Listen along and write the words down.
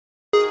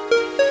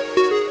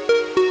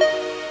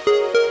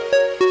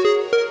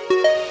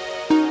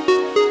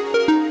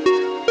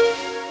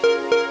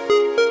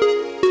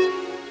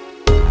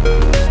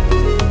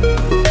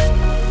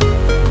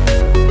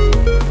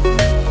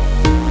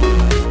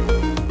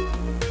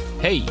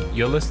Hey,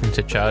 you're listening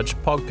to Charged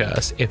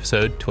Podcast,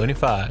 episode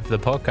 25, the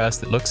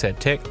podcast that looks at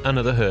tech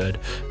under the hood.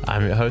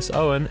 I'm your host,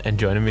 Owen, and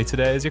joining me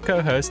today is your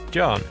co-host,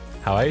 John.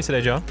 How are you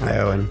today, John? Hi,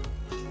 Owen.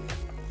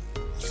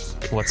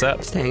 What's up?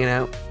 Just hanging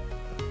out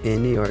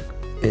in New York.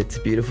 It's a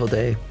beautiful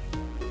day.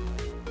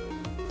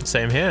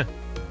 Same here.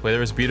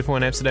 Weather is beautiful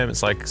in Amsterdam.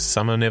 It's like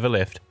summer never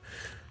left.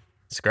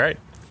 It's great.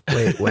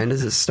 Wait, when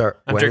does it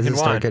start? I'm when does drinking it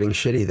start wine. getting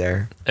shitty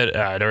there? It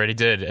already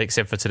did,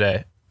 except for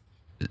today.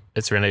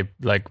 It's really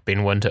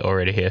been winter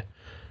already here.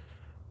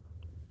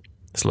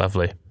 It's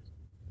lovely.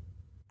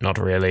 Not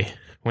really.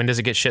 When does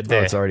it get shit Oh,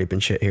 there? it's already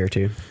been shit here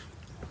too.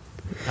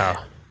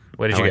 Oh,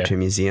 where did I you went go? to a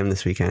museum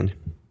this weekend.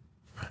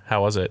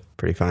 How was it?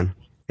 Pretty fun.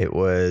 It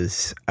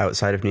was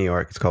outside of New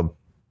York. It's called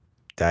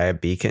Dia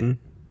Beacon.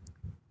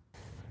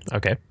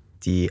 Okay.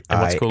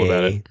 D-I-A what's cool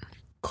about it?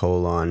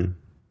 colon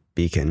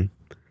Beacon.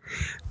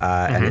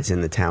 And it's in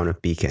the town of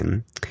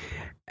Beacon.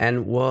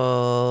 And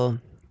well,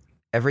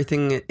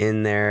 everything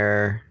in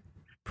there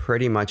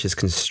pretty much is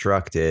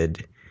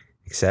constructed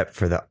except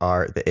for the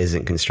art that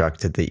isn't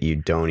constructed that you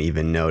don't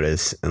even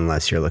notice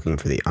unless you're looking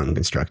for the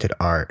unconstructed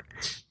art.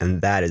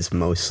 And that is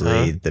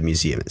mostly the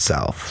museum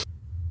itself.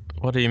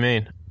 What do you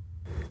mean?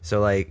 So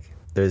like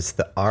there's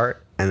the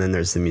art and then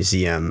there's the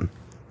museum.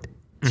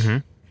 Mm-hmm.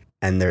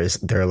 And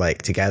they're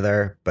like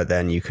together, but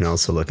then you can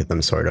also look at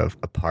them sort of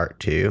apart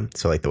too.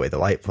 So like the way the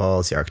light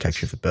falls, the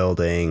architecture of the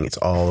building, it's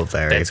all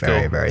very, That's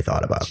very, cool. very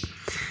thought about.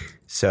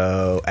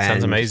 So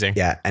Sounds amazing.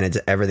 Yeah,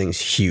 and everything's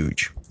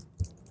huge.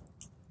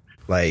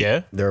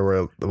 Like there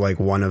were like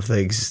one of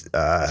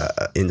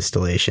the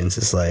installations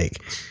is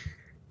like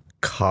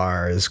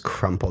cars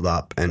crumpled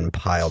up and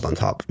piled on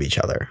top of each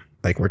other.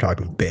 Like we're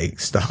talking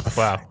big stuff.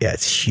 Wow. Yeah,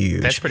 it's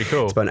huge. That's pretty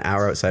cool. It's about an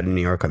hour outside of New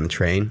York on the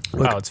train.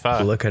 Wow, it's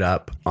far. Look it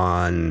up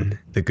on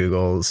the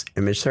Google's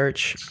image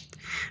search.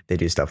 They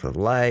do stuff with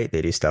light.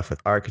 They do stuff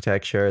with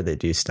architecture. They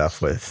do stuff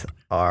with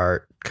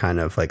art, kind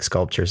of like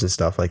sculptures and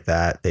stuff like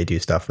that. They do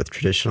stuff with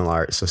traditional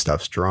art. So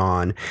stuff's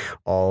drawn.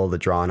 All the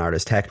drawn art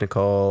is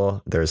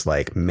technical. There's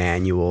like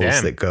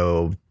manuals that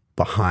go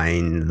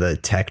behind the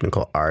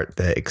technical art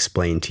that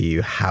explain to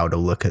you how to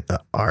look at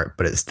the art,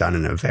 but it's done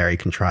in a very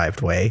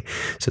contrived way.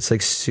 So it's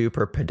like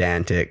super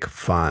pedantic,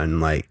 fun,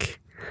 like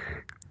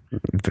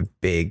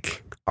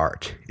big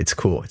art. It's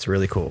cool. It's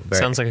really cool.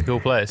 Sounds like a cool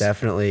place.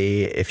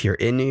 Definitely. If you're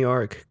in New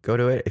York, go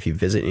to it. If you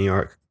visit New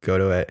York, go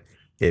to it.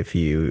 If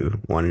you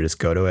want to just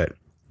go to it,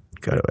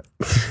 go to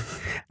it.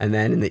 And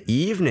then in the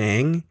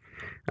evening,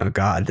 oh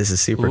God, this is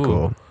super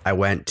cool. I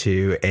went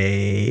to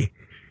a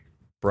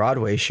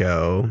Broadway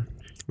show,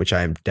 which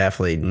I'm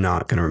definitely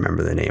not going to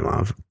remember the name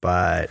of,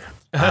 but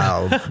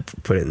I'll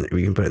put it in,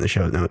 we can put it in the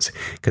show notes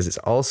because it's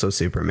also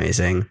super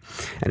amazing.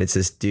 And it's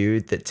this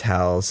dude that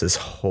tells this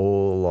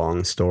whole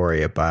long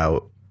story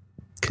about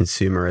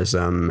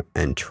consumerism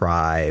and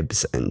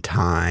tribes and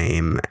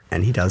time.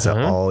 And he does it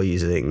all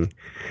using,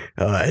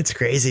 it's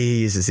crazy.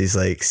 He uses these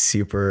like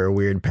super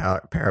weird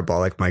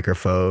parabolic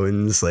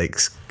microphones, like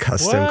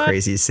custom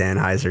crazy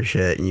Sennheiser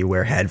shit. And you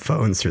wear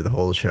headphones through the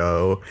whole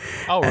show.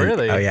 Oh,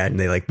 really? Oh yeah. And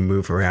they like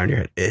move around your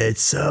head.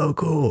 It's so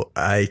cool.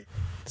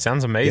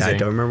 Sounds amazing. Yeah, I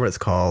don't remember what it's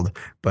called,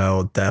 but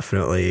I'll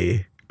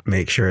definitely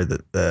make sure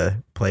that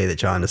the play that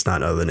John does not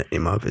know the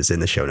name of is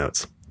in the show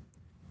notes.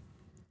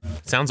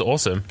 Sounds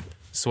awesome.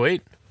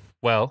 Sweet.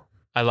 Well,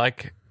 I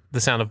like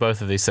the sound of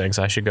both of these things.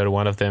 I should go to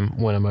one of them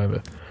when I'm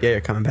over. Yeah,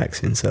 you're coming back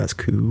soon, so that's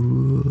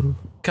cool.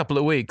 Couple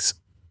of weeks.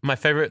 My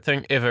favorite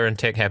thing ever in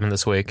tech happened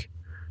this week.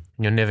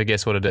 You'll never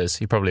guess what it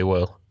is. You probably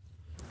will.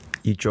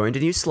 You joined a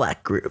new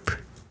Slack group.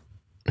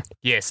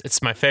 Yes,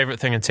 it's my favorite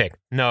thing in tech.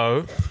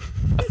 No,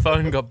 a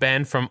phone got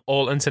banned from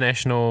all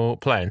international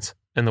planes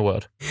in the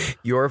world.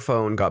 Your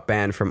phone got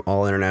banned from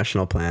all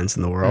international plans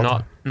in the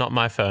world? Not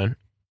my phone.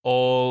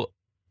 All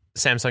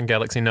Samsung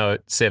Galaxy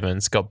Note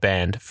 7s got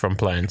banned from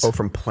planes. Oh,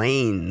 from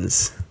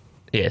planes.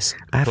 Yes,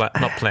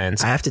 not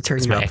plans. I have to turn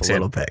It's you my up accent. a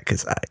little bit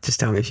because just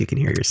tell me if you can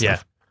hear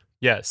yourself.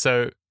 Yeah.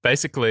 So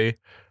basically,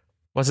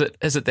 is it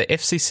the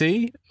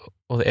FCC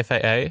or the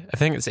FAA? I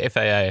think it's the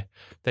FAA.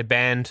 They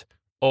banned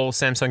all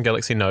Samsung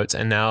Galaxy Notes,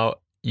 and now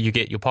you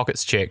get your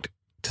pockets checked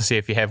to see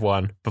if you have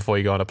one before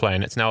you go on a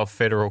plane. It's now a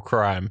federal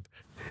crime.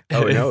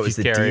 Oh no, it if was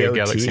you the carry a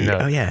Galaxy DOT.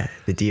 Note. Oh yeah,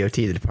 the DOT,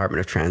 the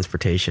Department of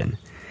Transportation,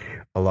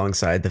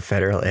 alongside the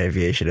Federal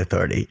Aviation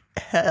Authority.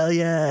 Hell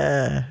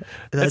yeah,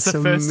 That's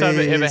the first time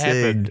it ever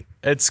happened.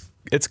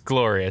 It's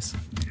glorious.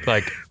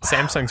 Like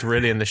Samsung's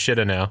really in the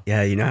shitter now.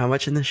 Yeah, you know how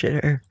much in the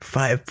shitter?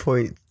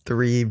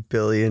 $5.3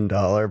 billion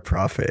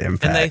profit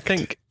impact. And they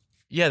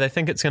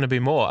think it's going to be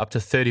more, up to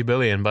 30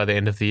 billion by the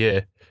end of the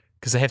year,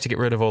 because they have to get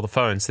rid of all the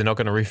phones. They're not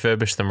going to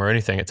refurbish them or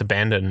anything. It's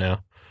abandoned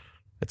now.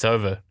 It's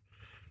over.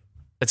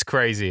 It's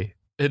crazy.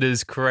 It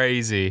is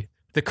crazy.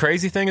 The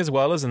crazy thing as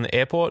well is in the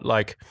airport,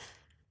 like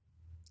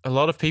a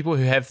lot of people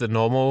who have the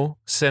normal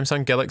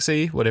Samsung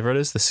Galaxy, whatever it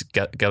is,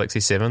 the Galaxy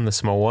 7, the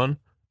small one,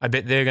 I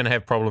bet they're going to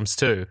have problems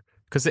too,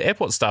 because the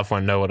airport staff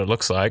won't know what it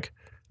looks like.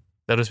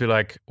 They'll just be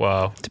like,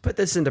 well, to put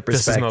this into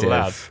this is perspective, not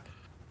allowed.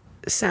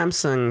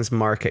 Samsung's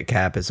market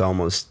cap is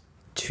almost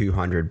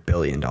 $200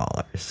 billion.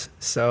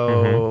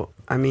 So,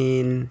 I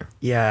mean,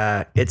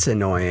 yeah, it's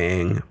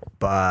annoying,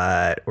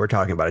 but we're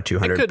talking about a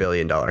 $200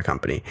 billion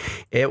company.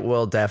 It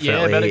will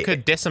definitely. Yeah, but it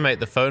could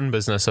decimate the phone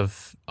business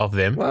of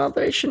them. Well,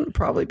 they shouldn't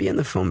probably be in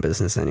the phone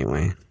business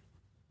anyway.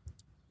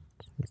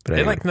 But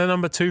They're like the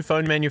number 2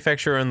 phone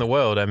manufacturer in the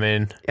world. I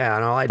mean, yeah,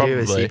 and all I do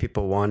is see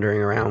people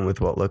wandering around with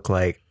what look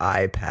like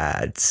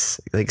iPads.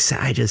 Like,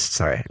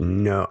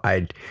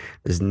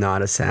 there's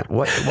not a sound.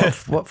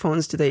 What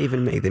phones do they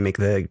even make? They make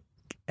the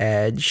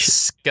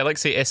Edge.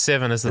 Galaxy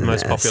S7 is the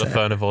most popular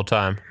phone of all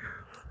time.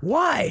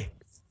 Why?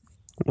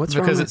 What's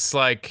because wrong it's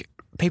like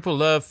people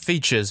love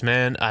features,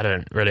 man. I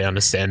don't really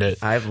understand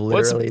it. I've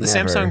literally never.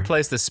 Samsung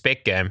plays the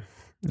spec game.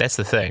 That's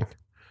the thing.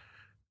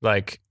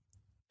 Like,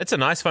 it's a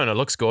nice phone. It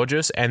looks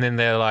gorgeous. And then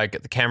they're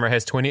like, the camera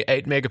has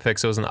 28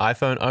 megapixels and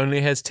iPhone only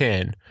has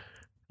 10.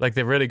 Like,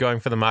 they're really going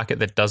for the market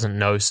that doesn't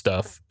know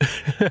stuff.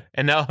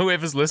 And now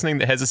whoever's listening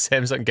that has a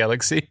Samsung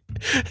Galaxy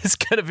is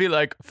going to be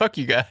like, fuck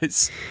you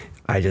guys.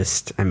 I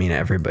mean,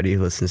 everybody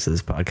who listens to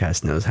this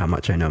podcast knows how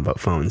much I know about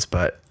phones,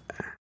 but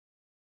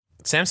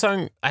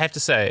Samsung, I have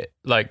to say,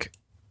 like,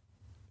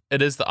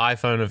 it is the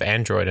iPhone of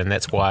Android, and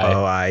that's why.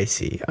 Oh, I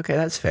see. Okay,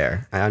 that's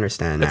fair. I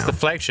understand now. It's the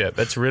flagship.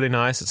 It's really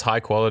nice. It's high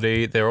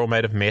quality. They're all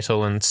made of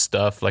metal and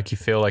stuff. Like, you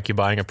feel like you're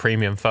buying a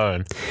premium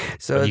phone.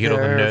 So but you get all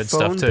the nerd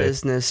stuff too.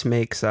 Business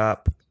makes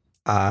up.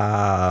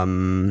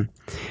 In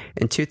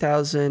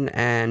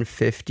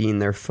 2015,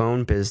 their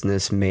phone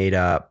business made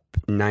up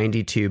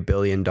 $92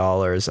 billion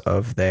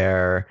of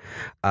their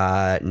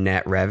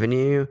net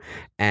revenue,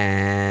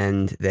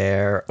 and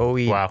their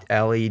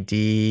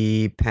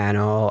OLED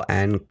panel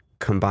and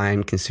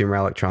combined consumer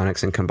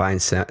electronics and combined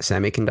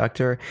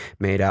semiconductor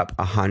made up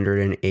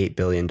 $108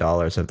 billion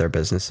of their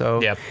business.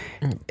 So, yep,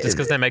 just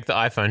because they make the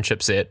iPhone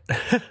chipset.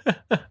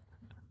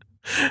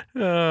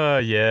 Oh,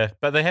 yeah.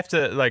 But they have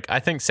to, like, I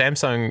think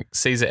Samsung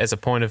sees it as a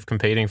point of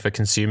competing for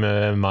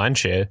consumer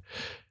mindshare.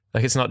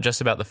 Like, it's not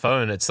just about the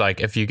phone. It's like,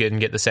 if you can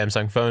get the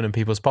Samsung phone in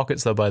people's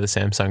pockets, they'll buy the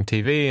Samsung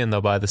TV and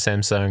they'll buy the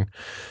Samsung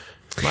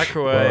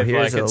microwave. Well,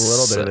 here's a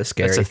little bit of a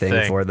scary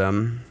thing for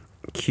them.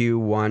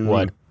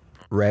 Q1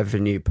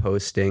 revenue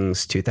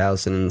postings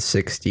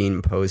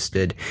 2016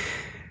 posted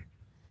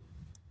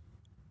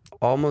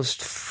almost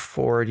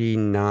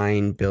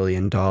 $49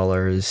 billion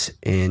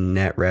in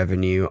net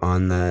revenue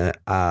on the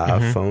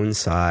phone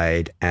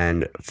side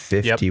and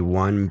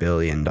 $51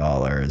 billion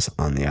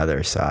on the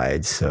other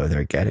side. So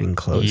they're getting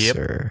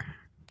closer.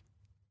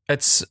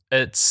 Yep.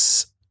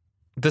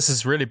 This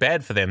is really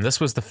bad for them. This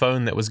was the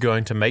phone that was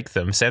going to make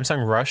them.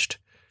 Samsung rushed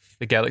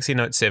the Galaxy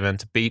Note 7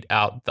 to beat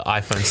out the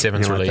iPhone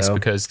 7's release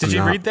because... Did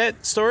you read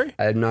that story?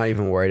 I'm not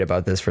even worried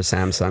about this for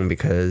Samsung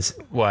because...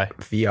 Why?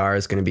 VR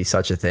is going to be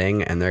such a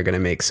thing and they're going to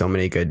make so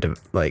many good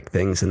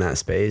things in that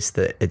space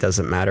that it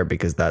doesn't matter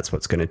because that's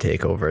what's going to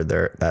take over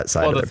that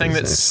side of their business. Well, the thing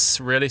that's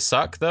really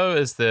sucked, though,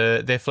 is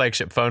their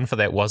flagship phone for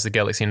that was the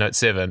Galaxy Note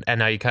 7, and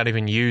now you can't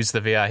even use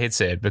the VR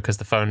headset because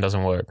the phone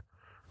doesn't work.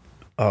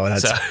 Oh,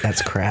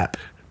 that's crap.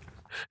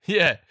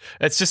 Yeah,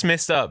 it's just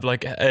messed up.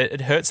 Like,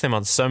 it hurts them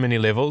on so many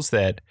levels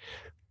that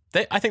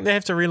I think they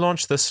have to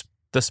relaunch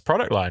this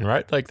product line,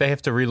 right? Like, they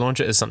have to relaunch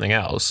it as something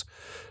else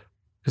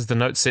because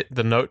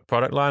the Note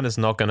product line is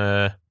not going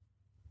to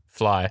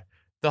fly.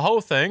 The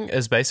whole thing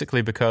is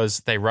basically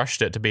because they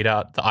rushed it to beat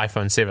out the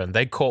iPhone 7.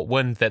 They caught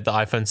wind that the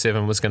iPhone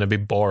 7 was going to be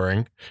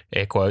boring,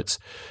 air quotes,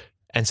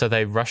 and so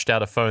they rushed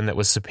out a phone that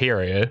was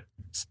superior,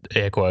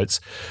 air quotes,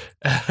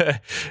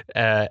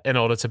 in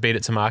order to beat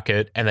it to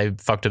market, and they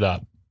fucked it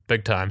up.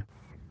 Big time.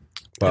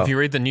 Well, if you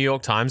read the New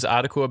York Times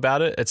article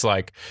about it, it's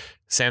like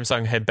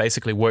Samsung had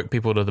basically worked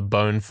people to the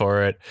bone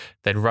for it.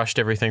 They'd rushed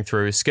everything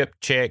through,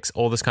 skipped checks,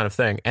 all this kind of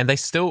thing. And they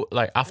still,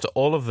 like, after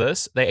all of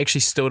this, they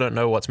actually still don't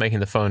know what's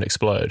making the phone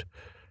explode.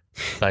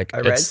 Like,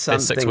 I read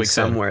something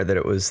somewhere that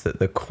it was that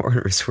the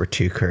corners were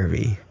too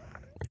curvy.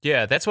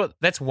 Yeah, that's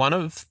one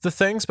of the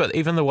things, but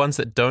even the ones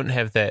that don't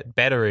have that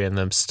battery in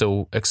them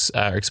still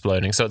are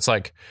exploding. So it's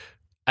like,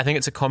 I think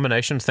it's a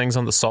combination of things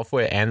on the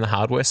software and the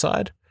hardware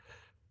side.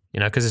 You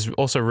know, because there's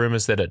also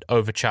rumors that it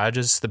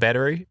overcharges the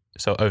battery,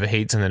 so it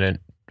overheats and then it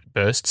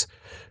bursts.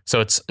 So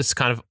it's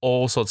kind of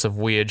all sorts of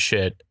weird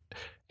shit.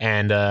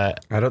 And I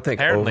don't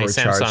think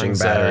overcharging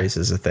batteries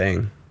is a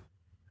thing.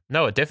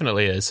 No, it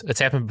definitely is. It's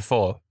happened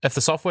before. If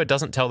the software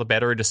doesn't tell the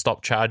battery to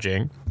stop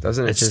charging,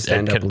 doesn't it just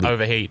end up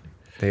overheat?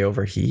 They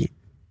overheat.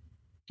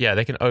 Yeah,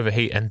 they can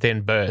overheat and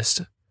then burst.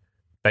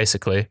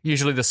 Basically,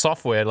 usually the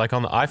software, like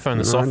on the iPhone,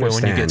 the software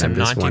when you get to 90%, I'm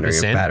just wondering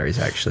if batteries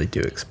actually do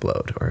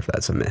explode, or if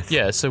that's a myth.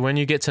 Yeah, so when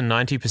you get to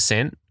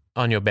 90%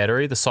 on your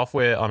battery, the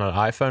software on an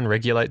iPhone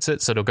regulates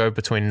it, so it'll go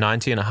between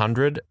 90 and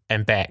 100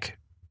 and back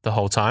the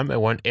whole time.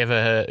 It won't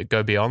ever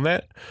go beyond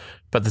that.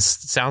 But this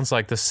sounds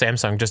like the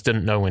Samsung just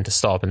didn't know when to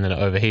stop, and then it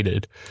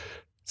overheated.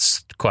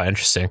 It's quite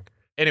interesting.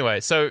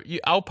 Anyway, so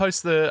I'll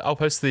post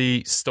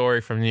the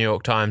story from New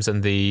York Times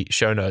in the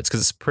show notes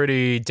because it's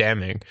pretty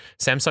damning.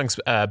 Samsung's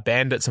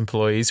banned its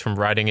employees from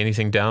writing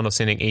anything down or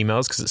sending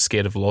emails because it's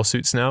scared of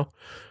lawsuits now.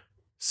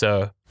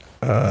 So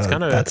it's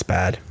kind of that's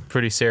bad.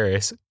 Pretty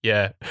serious.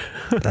 Yeah,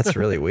 that's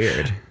really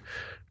weird.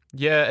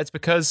 Yeah, it's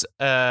because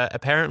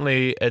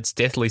apparently it's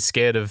deathly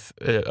scared of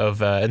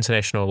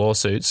international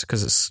lawsuits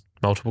because it's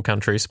multiple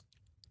countries,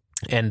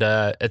 and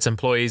its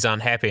employees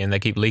aren't happy and they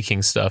keep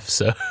leaking stuff.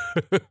 So,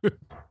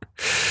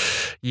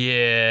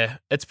 yeah,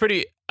 it's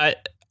pretty. I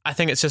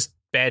think it's just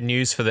bad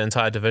news for the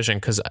entire division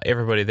because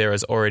everybody there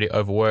is already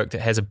overworked.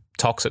 It has a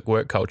toxic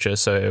work culture.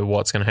 So,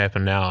 what's going to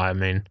happen now? I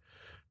mean,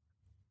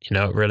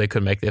 it really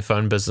could make their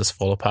phone business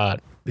fall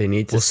apart. They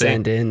need to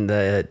send in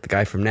the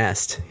guy from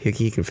Nest.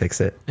 He can fix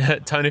it.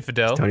 Tony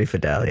Fadell. Tony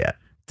Fadell, yeah.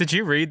 Did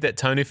you read that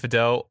Tony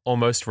Fadell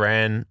almost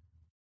ran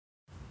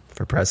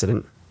for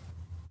president?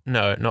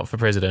 No, not for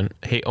president.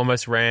 He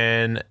almost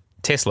ran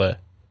Tesla.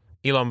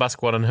 Elon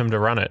Musk wanted him to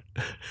run it.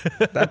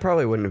 That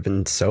probably wouldn't have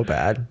been so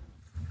bad.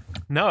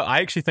 No, I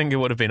actually think it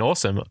would have been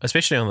awesome,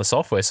 especially on the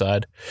software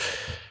side.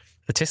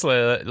 The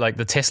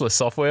Tesla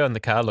software on the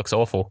car looks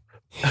awful.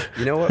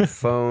 You know what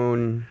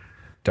phone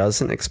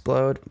doesn't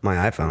explode? My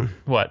iPhone.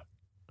 What?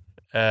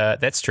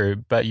 That's true,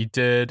 but you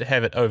did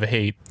have it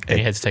overheat and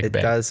you had to take it back.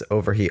 It does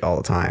overheat all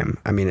the time.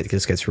 I mean, it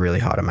just gets really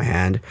hot in my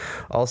hand.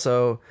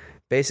 Also,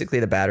 basically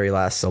the battery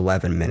lasts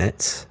 11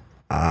 minutes.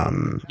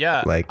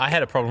 Yeah, I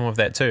had a problem with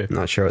that too. I'm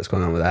not sure what's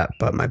going on with that,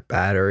 but my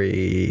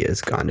battery has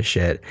gone to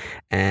shit.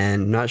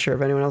 And not sure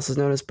if anyone else has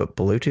noticed, but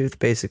Bluetooth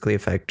basically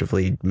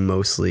effectively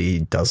mostly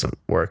doesn't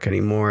work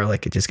anymore.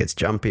 Like, it just gets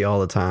jumpy all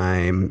the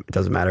time. It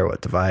doesn't matter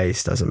what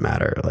device, doesn't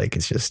matter. Like,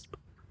 it's just...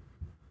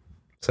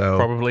 So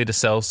probably to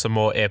sell some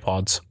more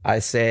AirPods. I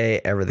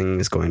say everything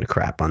is going to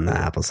crap on the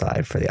Apple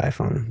side for the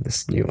iPhone.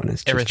 This new one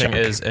is just everything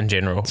junk. is in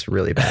general. It's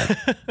really bad.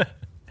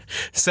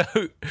 So...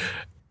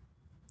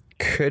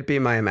 Could be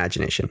my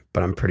imagination,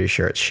 but I'm pretty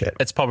sure it's shit.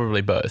 It's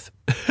probably both.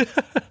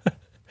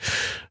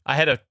 I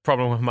had a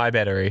problem with my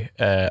battery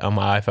on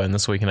my iPhone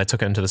this week, and I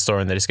took it into the store,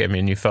 and they just gave me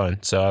a new phone.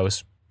 So I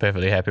was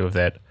perfectly happy with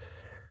that.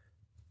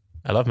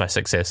 I love my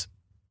success.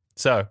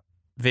 So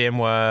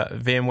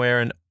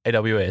VMware and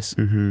AWS.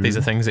 Mm-hmm. These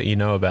are things that you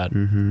know about.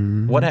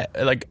 Mm-hmm.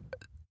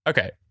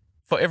 Okay,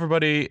 for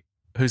everybody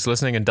who's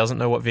listening and doesn't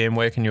know what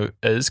VMware can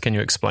you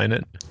explain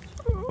it?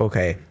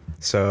 Okay,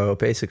 so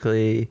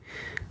basically,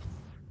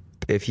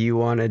 if you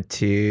wanted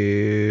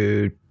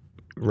to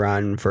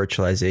run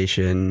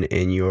virtualization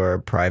in your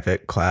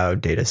private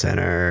cloud data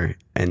center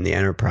in the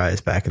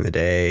enterprise back in the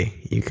day,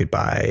 you could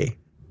buy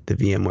the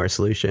VMware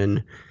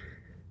solution,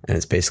 and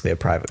it's basically a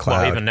private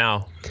cloud. Well, even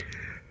now.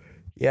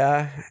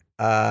 Yeah,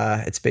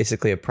 it's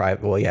basically a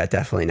private... Well, yeah,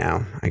 definitely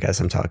now. I guess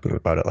I'm talking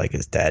about it like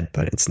it's dead,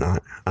 but it's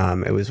not.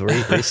 It was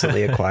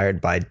recently acquired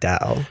by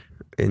Dell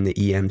in the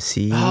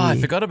EMC I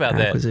forgot about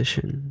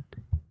acquisition.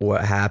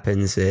 What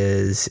happens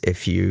is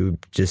if you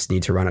just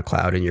need to run a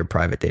cloud in your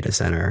private data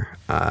center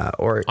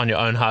or on your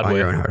own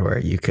hardware,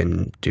 you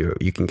can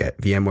get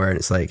VMware, and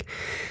it's like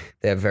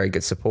they have very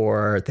good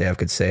support, they have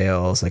good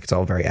sales, like it's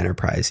all very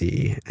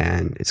enterprisey,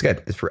 and it's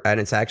good.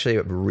 It's actually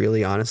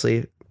really,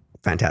 honestly,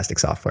 fantastic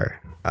software.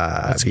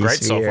 It's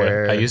great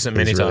software. I use it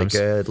many times.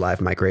 Really good.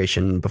 Live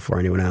migration before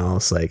anyone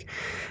else. Like,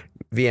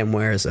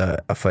 VMware is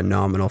a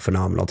phenomenal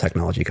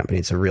technology company.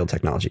 It's a real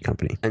technology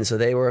company. And so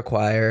they were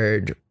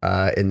acquired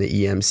in the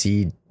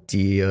EMC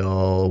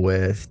deal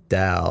with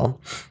Dell.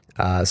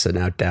 So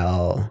now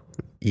Dell,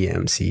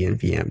 EMC, and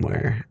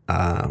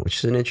VMware, which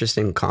is an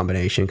interesting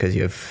combination because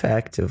you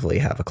effectively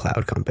have a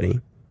cloud company.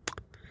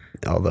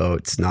 Although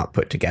it's not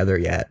put together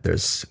yet,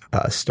 there's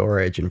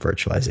storage and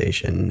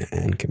virtualization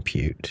and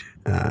compute.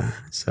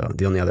 So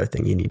the only other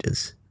thing you need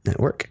is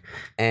network.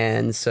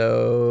 And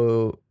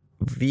so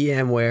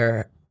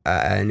VMware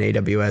and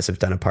AWS have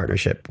done a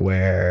partnership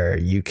where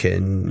you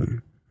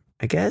can,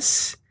 I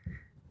guess,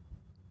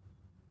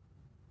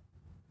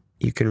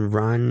 you can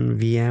run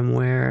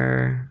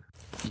VMware.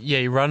 Yeah,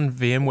 you run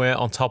VMware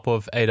on top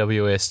of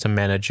AWS to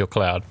manage your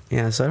cloud.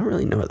 Yeah, so I don't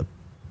really know what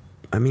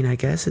I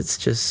guess it's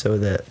just so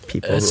that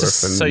people who are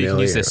familiar... so you can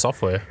use their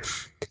software.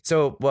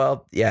 So,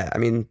 well, yeah, I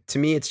mean, to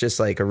me, it's just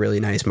like a really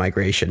nice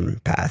migration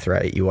path,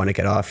 right? You want to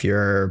get off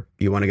your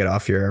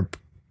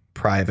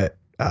private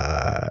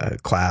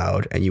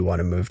cloud and you want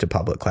to move to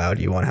public cloud.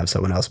 You want to have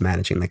someone else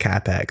managing the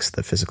CapEx,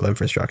 the physical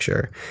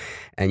infrastructure,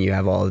 and you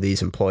have all of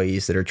these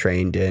employees that are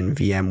trained in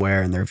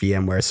VMware and they're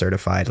VMware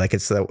certified. Like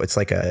it's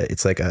like a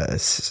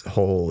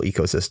whole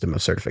ecosystem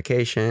of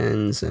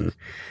certifications and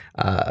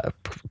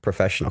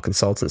professional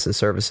consultants and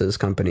services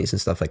companies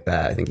and stuff like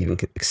that. I think even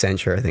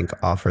Accenture,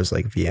 offers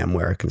like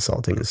VMware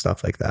consulting and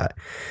stuff like that.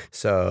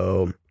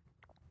 So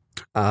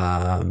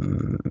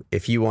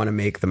if you want to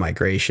make the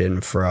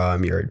migration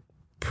from your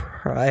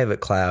private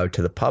cloud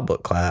to the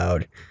public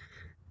cloud,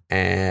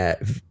 and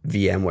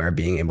VMware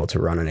being able to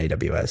run on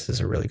AWS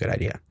is a really good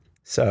idea.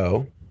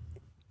 So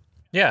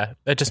yeah,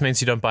 that just means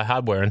you don't buy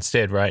hardware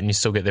instead, right? And you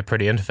still get their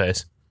pretty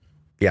interface.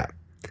 Yeah.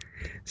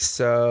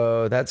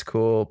 So that's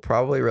cool.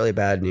 Probably really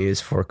bad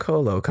news for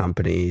colo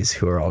companies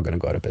who are all going to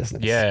go out of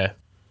business. Yeah.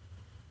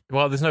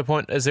 Well, there's no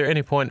point. Is there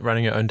any point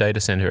running your own data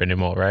center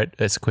anymore, right?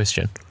 That's a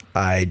question.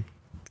 I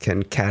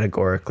can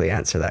categorically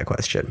answer that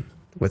question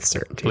with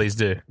certainty. Please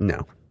do.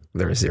 No.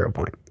 There is 0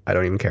 point. I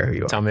don't even care who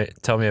you are.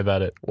 Tell me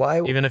about it.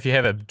 Why? Even if you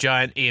have a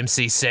giant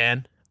EMC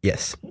SAN?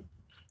 Yes.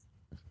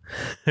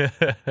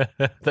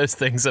 Those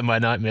things are my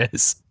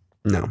nightmares.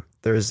 No,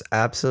 there's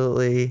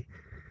absolutely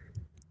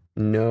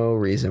no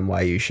reason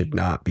why you should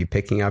not be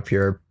picking up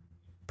your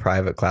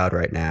private cloud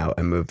right now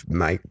and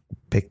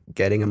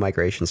getting a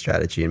migration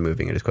strategy and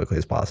moving it as quickly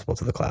as possible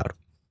to the cloud.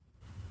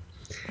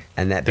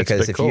 And that,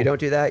 because if you don't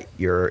do that,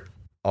 you're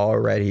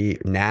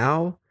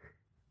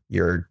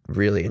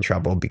really in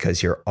trouble,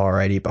 because you're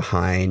already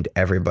behind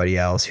everybody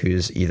else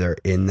who's either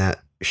in that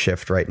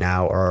shift right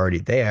now or already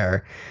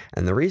there.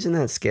 And the reason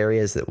that's scary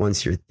is that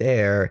once you're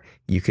there,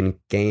 you can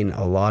gain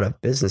a lot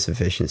of business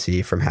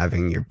efficiency from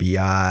having your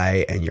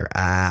BI and your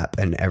app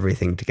and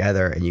everything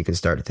together. And you can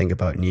start to think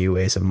about new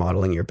ways of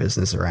modeling your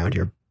business around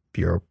your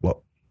what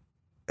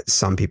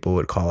some people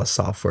would call a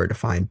software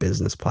defined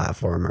business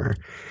platform, or,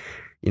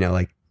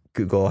 like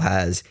Google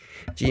has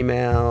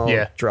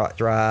Gmail,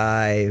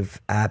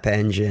 Drive, App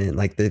Engine,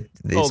 like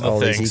all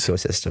these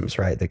ecosystems,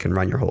 right? That can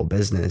run your whole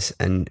business.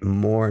 And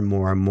more,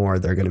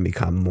 they're going to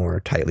become more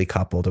tightly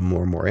coupled and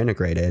more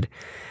integrated.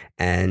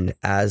 And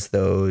as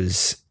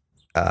those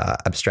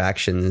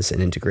abstractions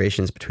and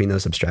integrations between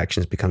those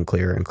abstractions become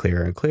clearer and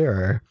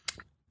clearer,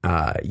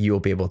 you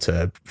will be able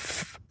to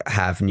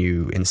have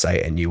new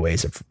insight and new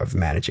ways of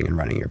managing and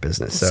running your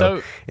business.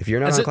 So if you're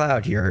not on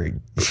cloud, you're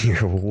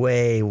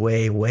way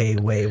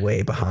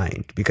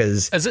behind.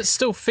 Because is it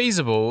still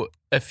feasible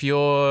if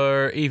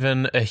you're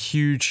even a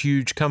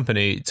huge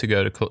company to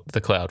go to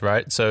the cloud,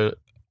 right? So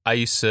I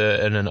used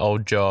to, in an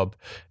old job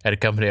at a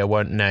company I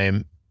won't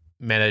name,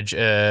 manage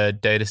a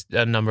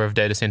number of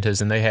data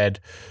centers, and they had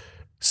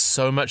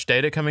so much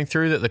data coming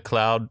through that the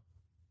cloud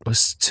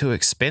was too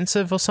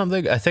expensive or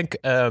something. I think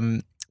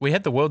we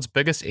had the world's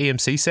biggest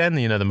EMC SAN,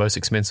 the most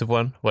expensive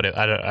one. Whatever,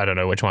 I don't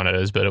know which one it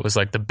is, but it was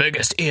like the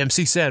biggest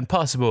EMC SAN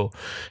possible.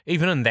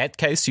 Even in that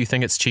case, do you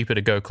think it's cheaper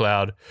to go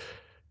cloud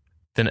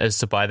than it is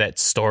to buy that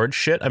storage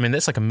shit? I mean,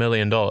 that's like $1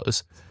 million.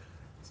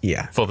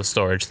 Yeah, for the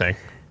storage thing.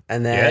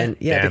 And then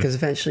because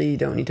eventually you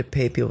don't need to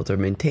pay people to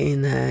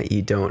maintain that.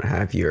 You don't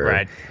have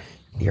your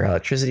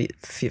electricity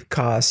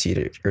costs.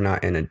 You're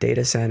not in a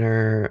data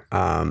center.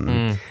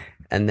 And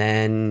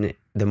then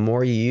the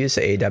more you use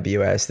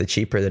AWS, the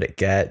cheaper that it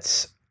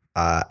gets.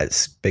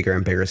 It's bigger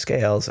and bigger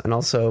scales. And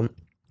also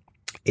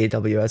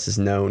AWS is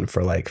known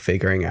for like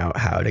figuring out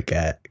how to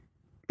get,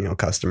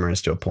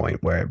 customers to a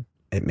point where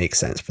it makes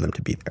sense for them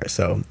to be there.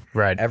 So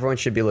everyone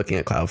should be looking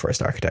at cloud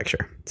first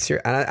architecture.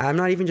 And I'm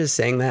not even just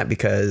saying that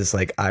because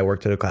like I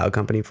worked at a cloud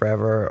company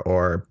forever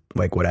or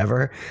like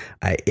whatever.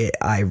 I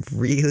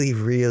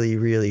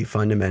really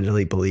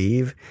fundamentally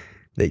believe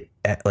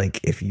that like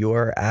if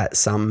you're at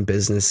some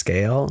business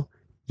scale,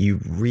 you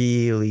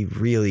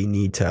really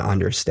need to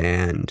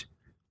understand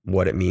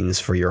what it means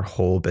for your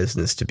whole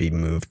business to be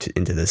moved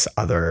into this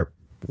other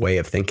way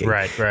of thinking.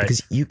 Right.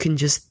 Because you can,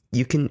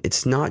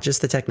 it's not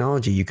just the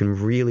technology. You can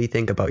really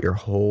think about your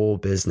whole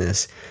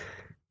business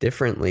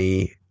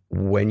differently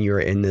when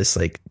you're in this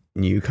like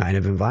new kind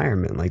of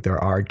environment. Like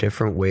there are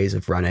different ways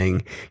of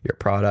running your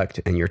product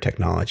and your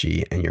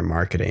technology and your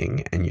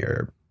marketing and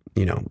your,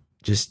 you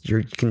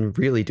can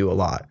really do a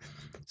lot.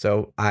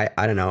 So I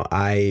don't know.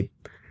 I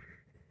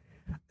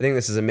think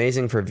this is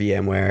amazing for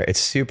VMware. It's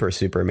super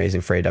amazing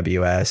for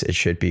AWS. It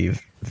should be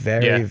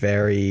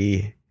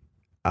very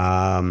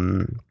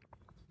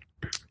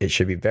it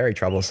should be very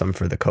troublesome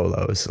for the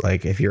colos.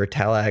 Like if you're a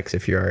Telex,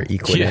 if you're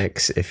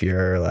Equinix, if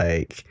you're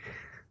like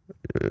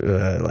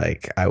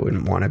I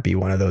wouldn't want to be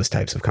one of those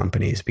types of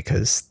companies,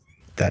 because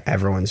that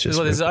everyone's just...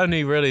 Well, there's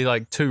only really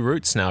like two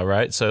routes now,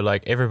 right? So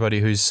like everybody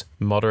who's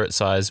moderate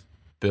size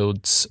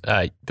builds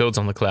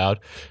on the cloud,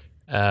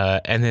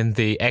 and then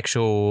the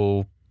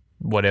actual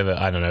whatever,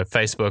 I don't know,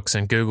 Facebooks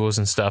and Googles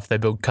and stuff, they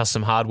build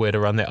custom hardware to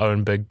run their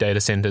own big data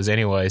centers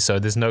anyway. So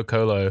there's no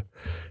colo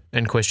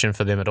in question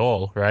for them at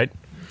all, right?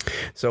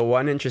 So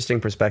one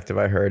interesting perspective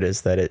I heard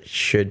is that it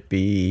should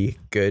be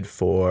good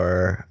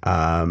for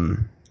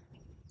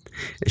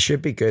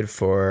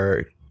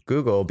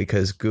Google,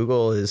 because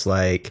Google is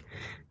like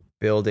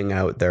building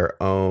out their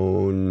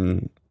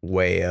own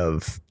way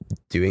of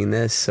doing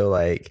this. So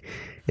like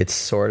it's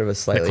sort of a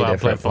slightly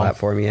different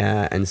platform.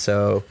 Yeah. And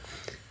so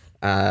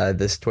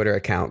this Twitter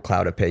account,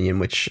 Cloud Opinion,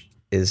 which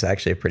is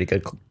actually a pretty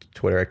good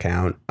Twitter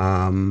account,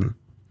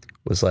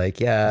 was like,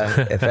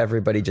 yeah, if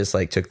everybody just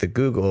like took the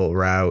Google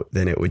route,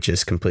 then it would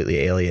just completely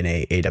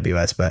alienate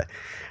AWS. But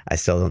I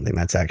still don't think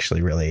that's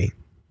actually really,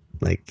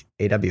 like,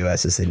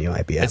 AWS is the new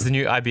IBM. It's the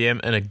new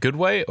IBM in a good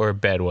way or a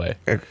bad way?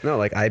 No,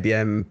 like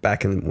IBM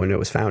back when it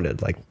was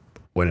founded, like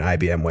when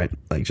IBM went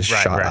like just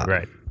shot up.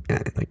 Right.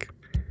 Yeah, like.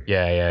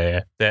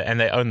 Yeah. And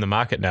they own the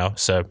market now.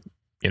 So,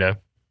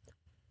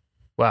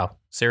 wow,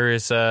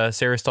 serious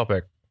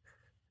topic.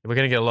 We're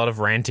going to get a lot of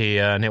ranty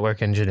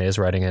network engineers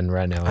writing in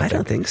right now. I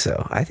don't think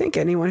so. I think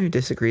anyone who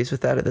disagrees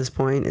with that at this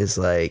point is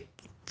like,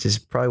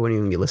 just probably wouldn't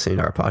even be listening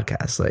to our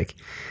podcast. Like,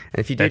 and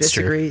if you do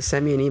disagree,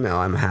 send me an email.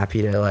 I'm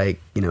happy to like,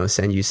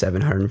 send you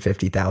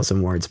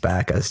 750,000 words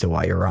back as to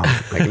why you're wrong.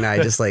 Like, and I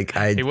just like,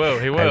 he will.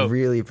 I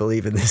really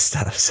believe in this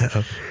stuff. So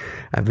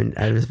I've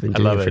just been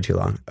doing it for too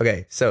long.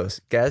 Okay. So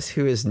guess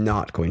who is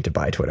not going to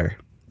buy Twitter?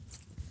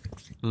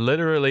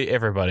 Literally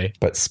everybody.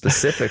 but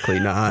specifically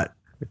not.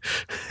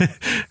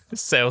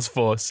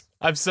 Salesforce.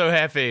 I'm so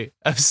happy.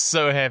 I'm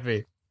so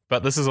happy.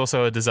 But this is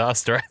also a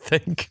disaster, I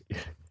think.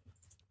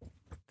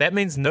 That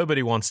means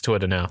nobody wants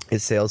Twitter now.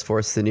 Is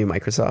Salesforce the new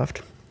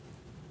Microsoft?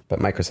 But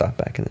Microsoft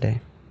back in the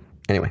day.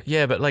 Anyway,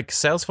 Yeah, but like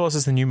Salesforce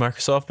is the new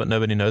Microsoft, but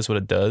nobody knows what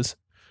it does.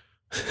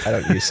 I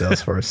don't use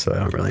Salesforce, so I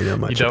don't really know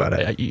much You about don't.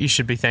 it. You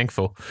should be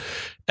thankful.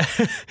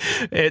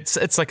 It's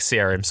like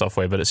CRM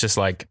software, but it's just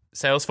like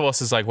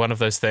Salesforce is like one of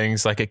those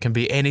things. Like it can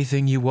be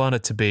anything you want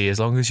it to be, as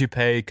long as you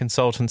pay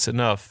consultants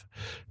enough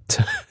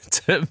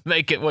to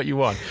make it what you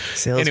want.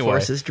 Salesforce Anyway.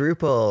 is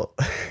Drupal.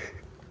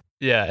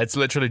 Yeah, it's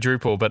literally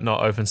Drupal, but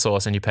not open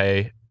source, and you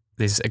pay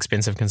these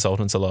expensive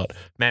consultants a lot.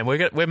 Man,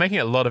 we're making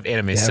a lot of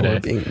enemies Yeah, today.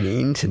 we're being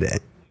mean today.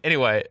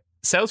 Anyway,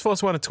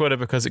 Salesforce wanted Twitter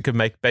because it could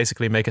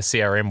basically make a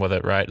CRM with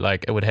it, right?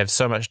 Like it would have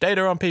so much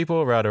data on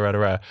people, rah.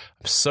 I'm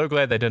so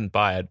glad they didn't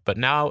buy it. But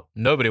now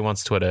nobody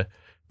wants Twitter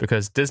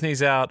because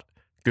Disney's out,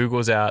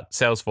 Google's out,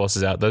 Salesforce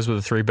is out. Those were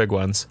the three big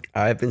ones.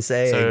 I've been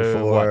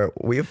saying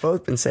we've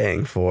both been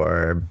saying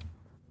for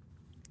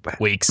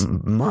Weeks,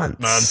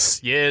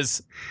 months,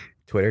 years.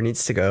 Twitter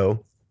needs to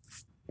go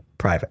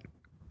private.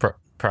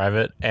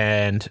 Private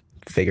and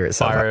Figure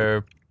itself out.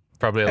 fire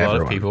probably a lot of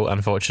Everyone. people,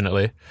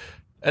 unfortunately.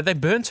 They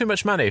burn too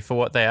much money for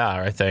what they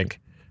are, I think.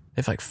 They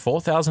have like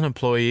 4,000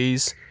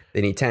 employees.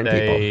 They need 10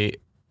 people.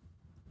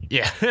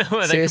 Yeah, well, they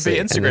could Seriously, be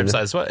and Instagram then-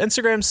 size. Well,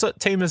 Instagram's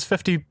team is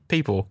 50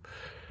 people.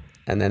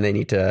 And then they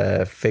need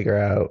to figure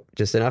out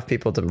just enough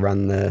people to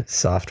run the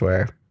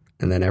software.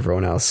 And then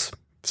everyone else,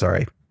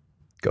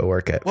 go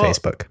work at Well,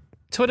 Facebook.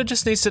 Twitter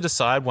just needs to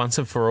decide once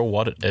and for all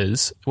what it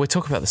is. We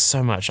talk about this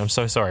so much. I'm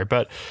so sorry.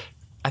 But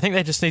I think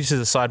they just need to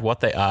decide what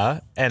they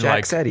are. And Jack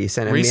like, said he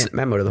sent a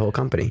memo to the whole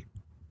company.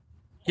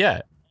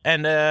 yeah.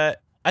 And I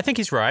think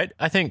he's right.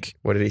 I think,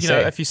 What did he you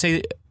say? know, if you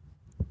see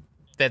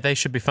that they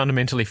should be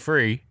fundamentally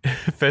free,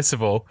 first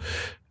of all,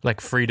 like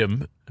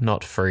freedom,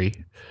 not free,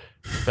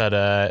 but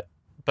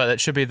it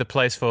should be the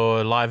place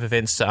for live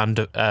events to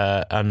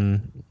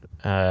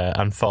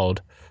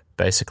unfold.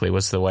 Basically,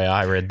 was the way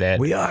I read that.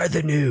 We are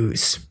the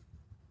news.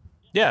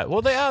 Yeah,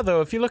 well, they are though.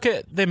 If you look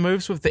at their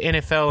moves with the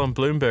NFL and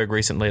Bloomberg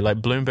recently, like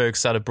Bloomberg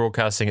started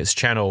broadcasting its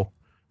channel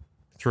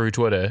through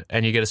Twitter,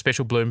 and you get a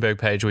special Bloomberg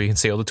page where you can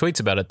see all the tweets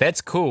about it.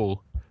 That's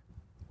cool.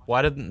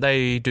 Why didn't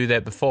they do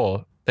that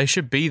before? They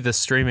should be the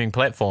streaming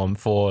platform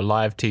for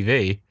live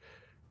TV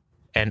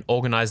and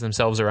organize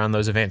themselves around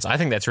those events. I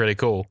think that's really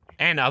cool.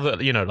 And other,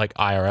 like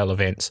IRL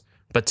events.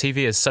 But TV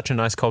is such a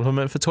nice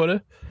compliment for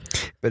Twitter.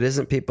 But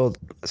don't people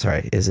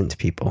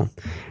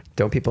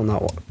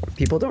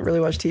don't really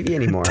watch TV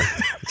anymore.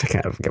 To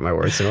kind of get my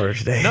words in order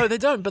today. No, they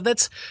don't. But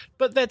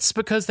that's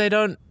because they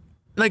don't,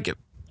 like,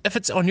 if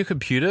it's on your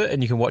computer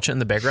and you can watch it in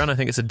the background, I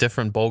think it's a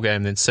different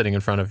ballgame than sitting in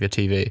front of your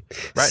TV.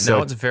 Right So-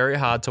 now, it's very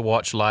hard to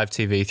watch live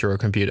TV through a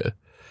computer.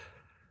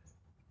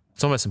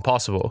 It's almost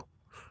impossible.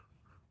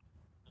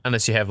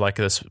 Unless you have like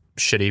this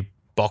shitty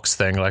box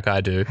thing like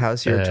I do.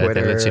 How's your that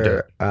lets you do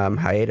it. Twitter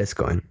hiatus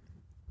going?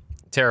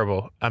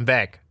 Terrible. I'm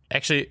back.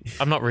 Actually,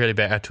 I'm not really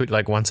back. I tweet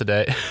like once a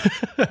day.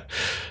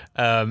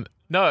 No,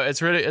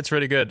 it's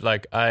really good.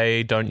 Like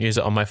I don't use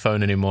it on my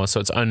phone anymore, so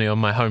it's only on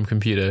my home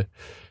computer.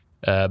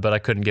 But I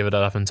couldn't give it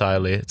up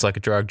entirely. It's like a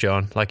drug,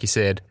 John, like you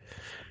said.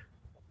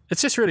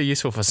 It's just really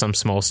useful for some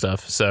small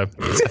stuff. So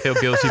I feel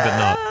guilty, but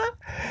not.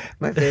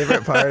 My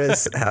favorite part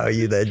is how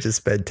you then just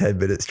spend 10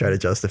 minutes trying to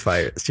justify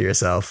it to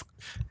yourself.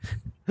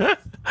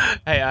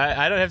 Hey,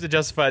 I don't have to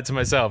justify it to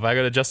myself. I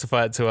got to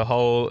justify it to a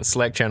whole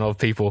Slack channel of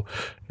people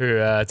who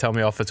tell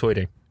me off for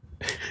tweeting.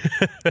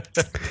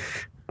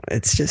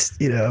 It's just,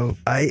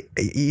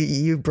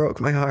 you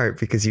broke my heart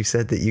because you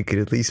said that you could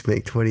at least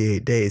make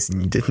 28 days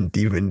and you didn't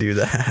even do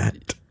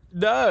that.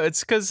 No,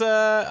 it's because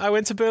I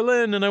went to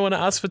Berlin and I want to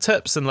ask for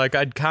tips, and like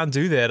I can't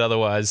do that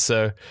otherwise.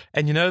 So,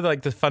 and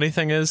like the funny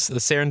thing is, the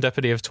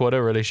serendipity of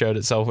Twitter really showed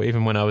itself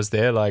even when I was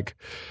there. Like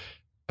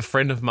a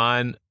friend of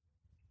mine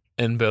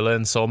in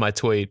Berlin saw my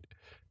tweet,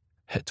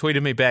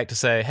 tweeted me back to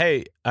say,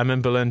 "Hey, I'm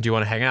in Berlin. Do you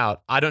want to hang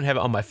out?" I don't have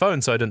it on my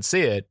phone, so I didn't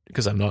see it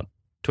because I'm not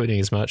tweeting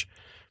as much.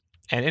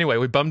 And anyway,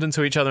 we bumped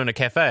into each other in a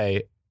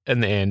cafe in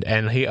the end,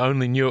 and he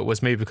only knew it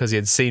was me because he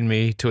had seen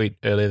me tweet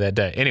earlier that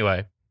day.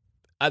 Anyway,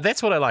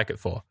 that's what I like it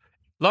for.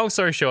 Long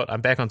story short,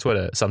 I'm back on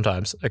Twitter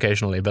sometimes,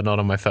 occasionally, but not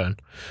on my phone.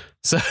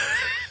 So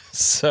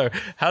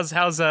how's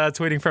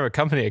tweeting from a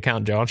company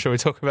account, John? Shall we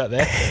talk about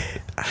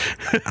that?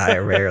 I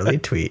rarely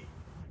tweet.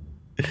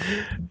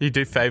 You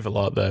do fave a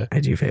lot, though. I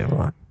do fave a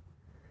lot.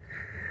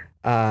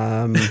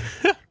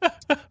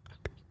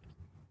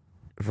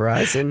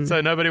 Verizon,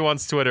 So nobody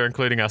wants Twitter,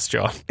 including us,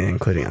 John.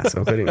 including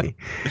me.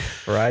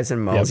 Verizon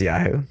mauls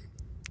Yahoo.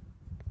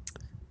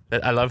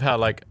 I love how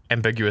like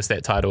ambiguous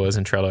that title is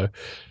in Trello.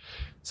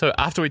 So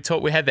after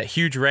we had that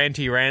huge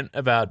ranty rant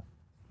about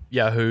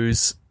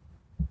Yahoo's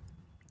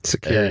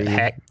Security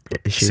hack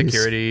issues.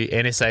 security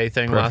NSA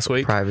thing last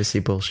week. Privacy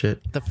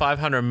bullshit. The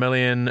 500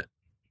 million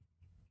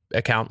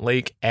account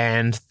leak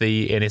and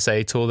the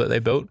NSA tool that they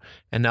built,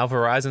 and now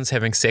Verizon's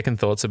having second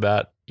thoughts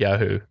about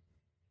Yahoo.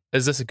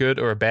 Is this a good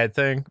or a bad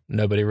thing?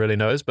 Nobody really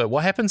knows. But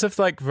what happens if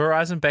like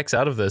Verizon backs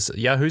out of this?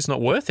 Yahoo's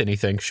not worth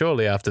anything,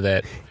 surely, after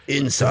that.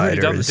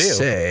 Insiders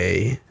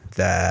say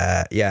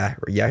that,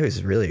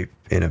 Yahoo's really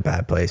in a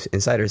bad place.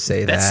 Insiders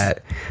say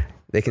that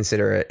they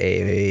consider it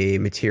a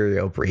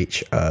material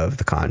breach of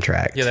the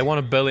contract. Yeah, they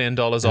want $1 billion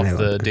off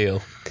the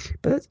deal.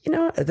 But,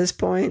 at this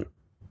point,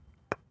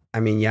 I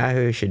mean,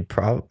 Yahoo should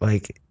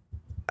probably,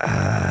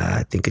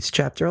 I think it's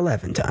Chapter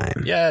 11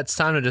 time. Yeah, it's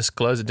time to just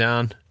close it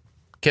down.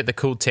 Get the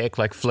cool tech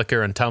like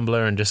Flickr and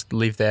Tumblr and just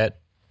leave that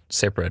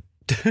separate.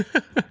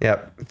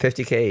 Yep,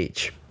 $50K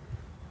each.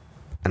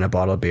 And a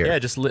bottle of beer. Yeah,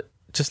 just let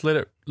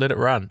it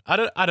run. I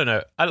don't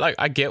know.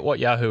 I get what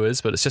Yahoo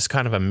is, but it's just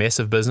kind of a mess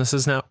of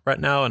businesses right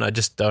now, and I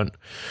just don't.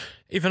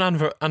 Even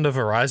under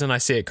Verizon, I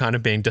see it kind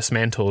of being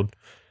dismantled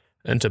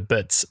into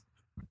bits.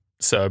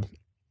 So,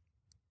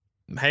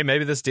 hey,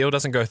 maybe this deal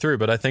doesn't go through,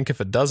 but I think if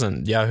it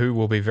doesn't, Yahoo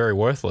will be very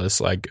worthless.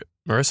 Like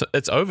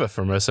it's over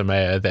for Marissa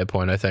Mayer at that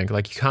point. I think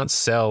like you can't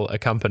sell a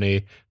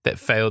company that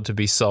failed to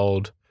be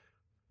sold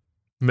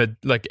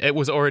like it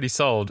was already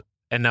sold,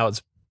 and now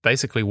it's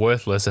basically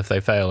worthless if they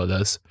fail at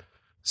this.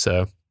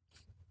 So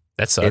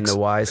that sucks. In the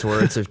wise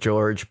words of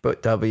George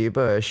W.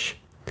 Bush,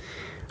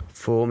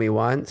 fool me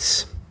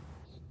once.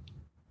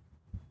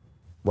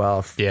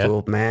 Well,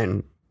 fooled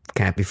man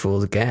can't be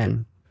fooled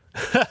again.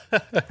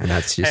 And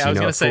that's just, hey, I was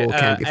going to say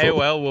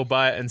AOL will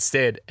buy it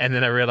instead. And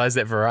then I realized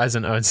that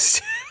Verizon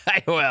owns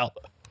AOL.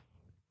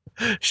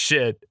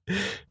 Shit.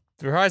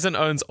 Verizon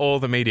owns all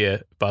the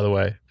media, by the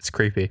way. It's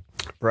creepy.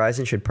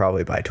 Verizon should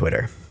probably buy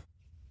Twitter.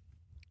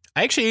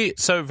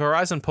 So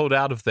Verizon pulled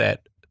out of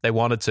that. They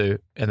wanted to,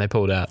 and they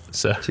pulled out.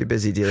 So too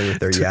busy dealing with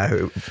their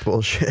Yahoo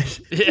bullshit.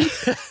 Yeah,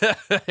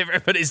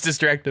 everybody's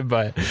distracted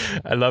by it.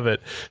 I love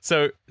it.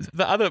 So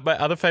my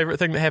other favorite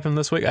thing that happened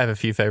this week, I have a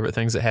few favorite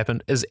things that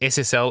happened, is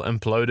SSL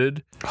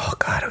imploded. Oh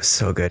God, it was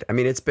so good. I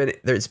mean,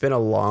 there's been a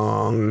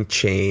long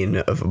chain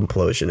of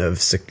implosion of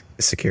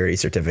security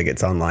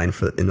certificates online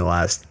in the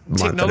last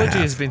month. Technology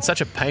has been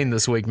such a pain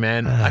this week,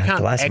 man. I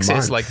can't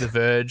access like The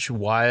Verge,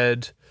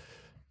 Wired,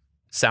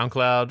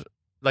 SoundCloud.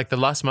 Like the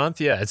last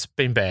month, yeah, it's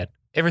been bad.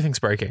 Everything's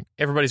breaking.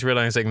 Everybody's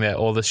realizing that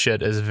all this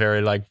shit is very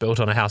like built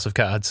on a house of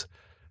cards.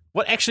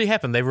 What actually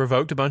happened? They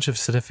revoked a bunch of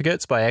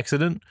certificates by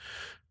accident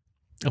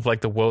of like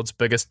the world's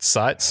biggest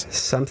sites.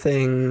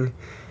 Something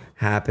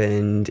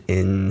happened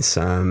in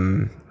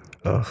some,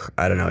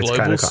 I don't know. It's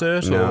global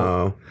cert?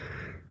 No.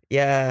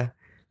 Yeah.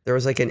 There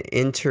was like an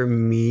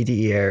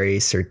intermediary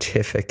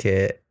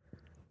certificate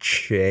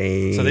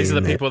chain. So these are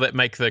the people that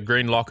make the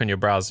green lock on your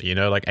browser,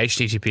 like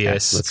HTTPS. Yeah,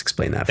 let's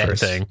explain that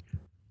first. Thing.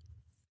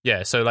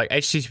 Yeah, so like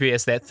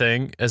HTTPS, that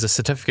thing is a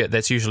certificate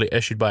that's usually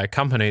issued by a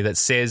company that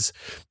says,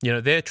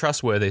 they're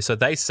trustworthy. So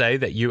they say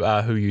that you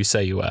are who you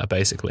say you are,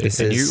 basically.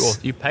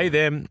 You pay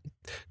them,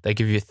 they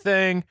give you a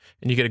thing,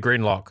 and you get a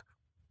green lock.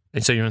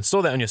 And so you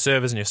install that on your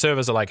servers, and your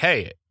servers are like,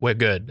 hey, we're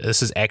good.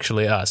 This is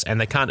actually us.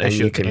 And they can't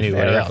issue it to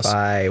anybody else. You can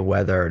verify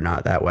whether or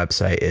not that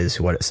website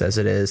is what it says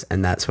it is,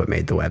 and that's what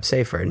made the web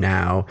safer.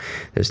 Now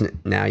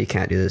you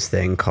can't do this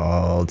thing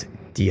called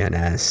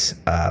DNS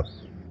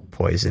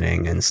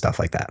poisoning and stuff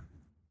like that.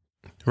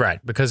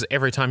 Right, because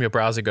every time your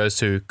browser goes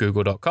to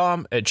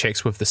google.com, it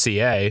checks with the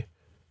CA,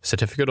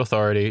 Certificate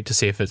Authority, to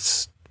see if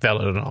it's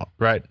valid or not,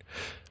 right?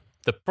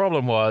 The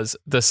problem was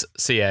this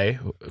CA,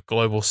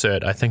 Global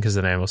Cert, I think is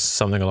the name, or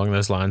something along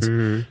those lines.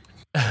 Mm-hmm.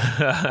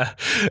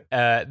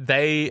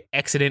 They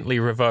accidentally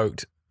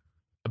revoked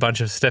a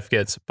bunch of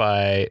certificates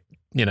by,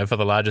 for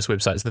the largest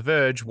websites. The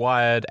Verge,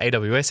 Wired,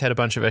 AWS had a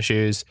bunch of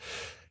issues,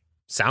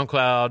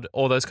 SoundCloud,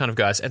 all those kind of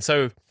guys. And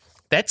so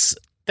that's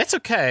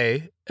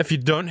okay if you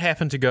don't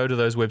happen to go to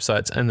those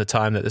websites in the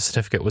time that the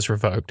certificate was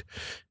revoked.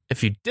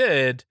 If you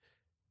did,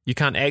 you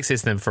can't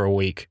access them for a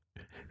week,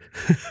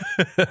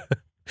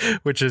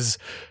 which is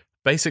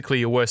basically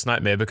your worst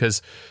nightmare,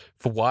 because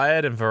for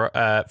Wired and for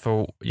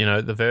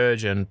The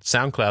Verge and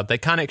SoundCloud, they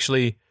can't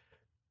actually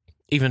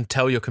even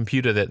tell your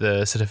computer that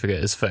the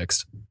certificate is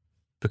fixed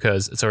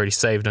because it's already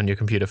saved on your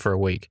computer for a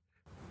week.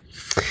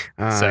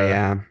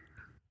 Yeah.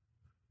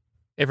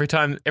 Every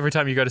time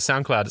you go to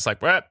SoundCloud, it's like,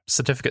 well,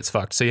 certificate's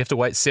fucked. So you have to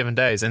wait 7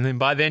 days. And then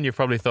by then you've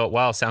probably thought,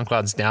 wow,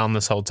 SoundCloud's down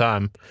this whole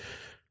time.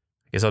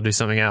 I guess I'll do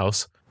something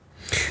else.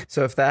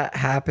 So if that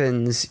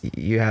happens,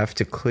 you have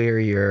to clear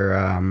your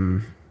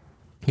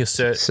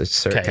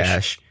cert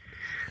cache.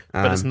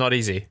 But it's not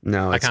easy.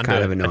 No, it's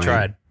kind of annoying. I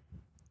tried.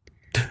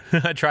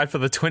 I tried for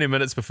the 20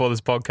 minutes before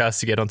this podcast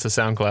to get onto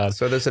SoundCloud.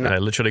 So and I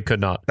literally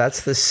could not.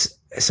 So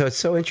it's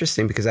so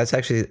interesting because that's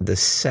actually the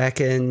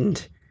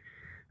second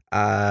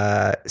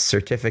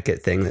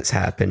certificate thing that's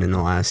happened in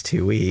the last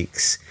 2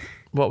 weeks.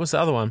 What was the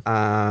other one?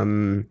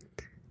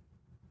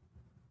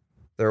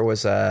 There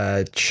was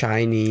a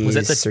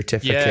Chinese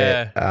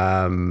certificate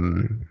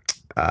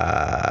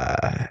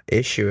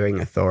issuing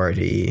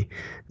authority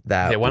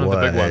that one was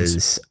of the big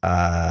ones.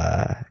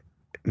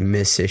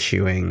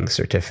 Misissuing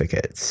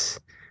certificates.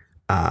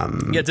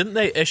 Didn't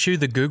they issue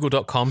the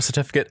google.com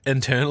certificate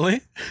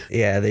internally?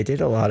 Yeah, they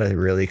did a lot of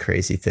really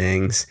crazy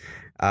things.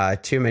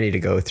 Too many to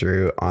go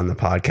through on the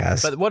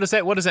podcast. But what does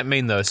that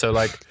mean though? So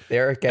like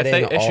they're getting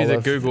if they issue all the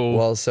of, Google.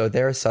 Well, so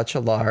they're such a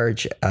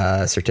large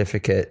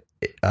certificate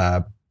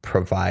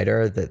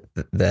provider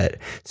that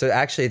so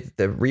actually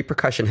the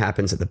repercussion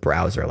happens at the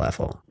browser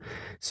level.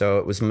 So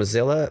it was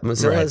Mozilla.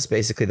 Mozilla Right. is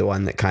basically the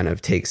one that kind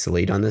of takes the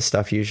lead on this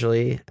stuff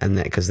usually, and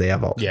that because they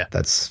have all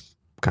that's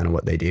kind of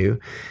what they do.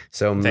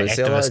 So The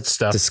Mozilla activist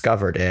stuff.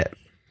 discovered it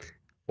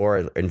or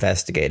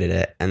investigated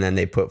it, and then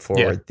they put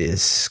forward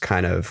this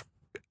kind of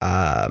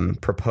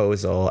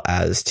proposal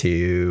as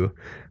to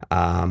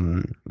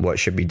what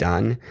should be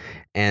done.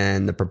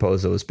 And the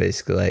proposal was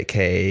basically like,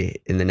 hey,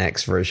 in the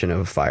next version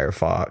of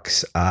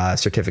Firefox,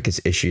 certificates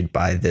issued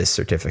by this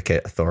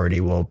certificate authority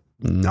will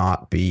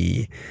not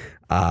be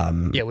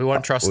we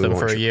won't trust them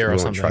for a year or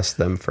something. We won't trust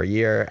them for a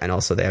year, and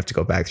also they have to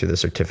go back through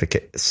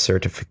the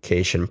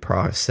certification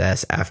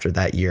process after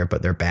that year,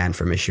 but they're banned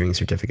from issuing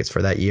certificates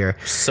for that year.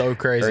 So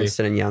crazy. Ernst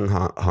and Young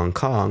Hong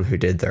Kong, who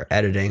did their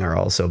auditing, are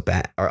also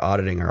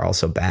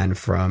banned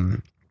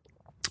from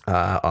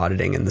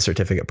auditing in the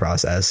certificate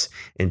process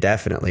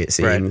indefinitely, it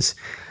seems.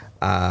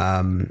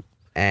 Right.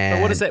 And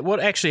But what is that? What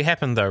actually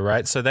happened though,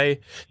 right? So they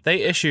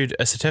issued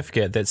a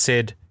certificate that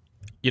said,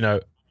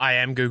 I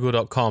am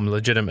Google.com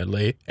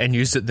legitimately, and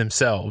used it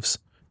themselves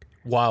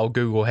while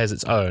Google has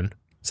its own.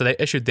 So they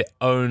issued their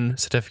own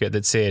certificate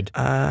that said,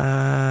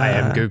 I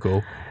am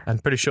Google. I'm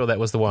pretty sure that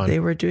was the one.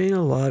 They were doing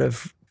a lot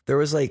of, there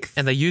was like,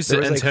 and they used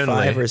it internally.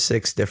 Like 5 or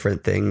 6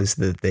 different things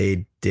that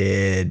they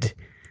did.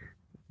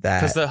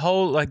 Because the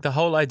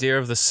whole idea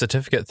of the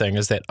certificate thing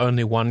is that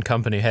only one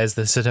company has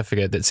the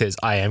certificate that says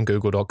I am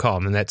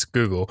Google.com, and that's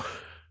Google,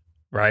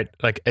 right?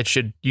 Like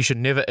you should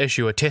never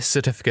issue a test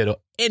certificate or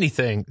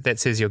anything that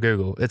says you're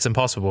Google. It's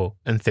impossible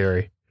in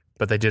theory,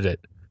 but they did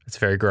it. It's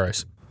very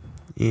gross.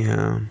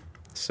 Yeah.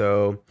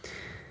 So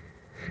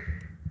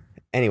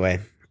anyway,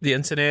 the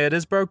internet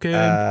is broken.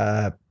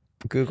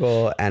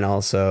 Google and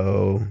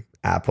also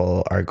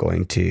Apple are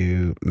going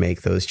to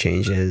make those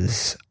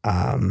changes.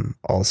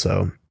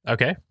 Also.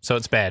 Okay, so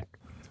it's bad.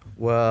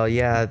 Well,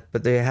 yeah,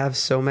 but they have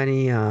so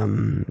many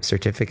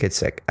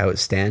certificates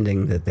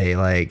outstanding that they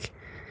like.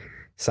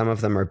 Some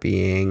of them are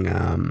being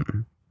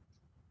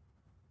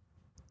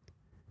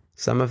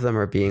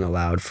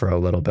allowed for a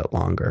little bit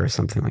longer or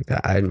something like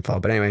that. I didn't follow,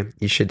 but anyway,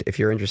 you should, if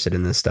you're interested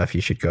in this stuff, you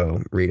should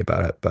go read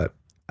about it. But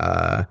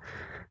I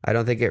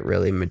don't think it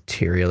really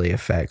materially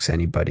affects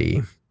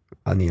anybody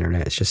on the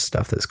internet. It's just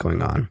stuff that's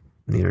going on.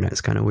 The internet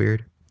is kind of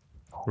weird.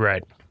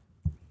 Right.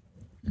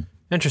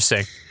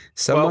 Interesting.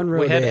 Someone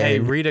wrote we had a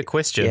in, reader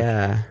question.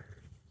 Yeah.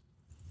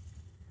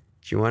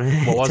 Do you want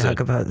to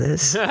talk about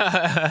this?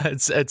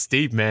 It's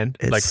deep, man.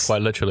 Like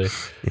quite literally.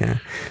 Yeah.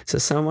 So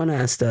someone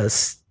asked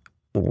us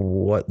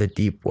what the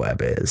deep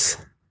web is.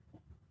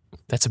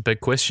 That's a big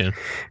question.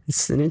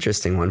 It's an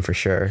interesting one for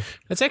sure.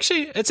 It's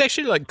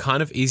actually like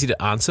kind of easy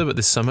to answer, but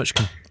there's so much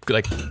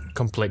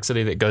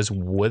complexity that goes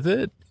with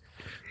it.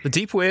 The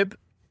deep web,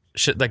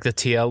 like the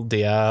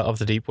TLDR of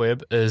the deep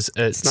web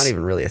it's not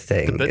even really a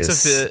thing.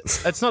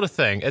 It's not a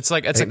thing. It's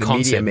like it's a the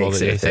concept media more makes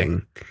than it a anything.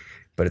 thing,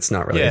 but it's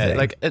not really a thing.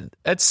 Like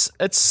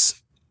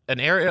it's an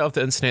area of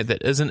the internet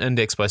that isn't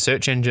indexed by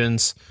search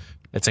engines.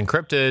 It's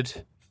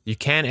encrypted. You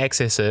can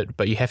access it,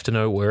 but you have to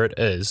know where it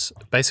is.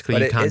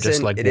 Basically, you can't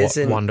just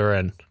wander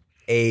in.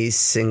 A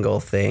single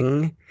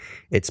thing.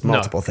 It's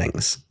multiple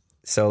things.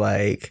 So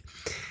like,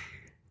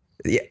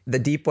 yeah, the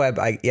deep web.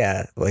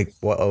 Like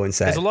what Owen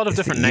said. There's a lot of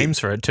different names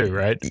for it too,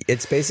 right?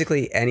 It's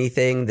basically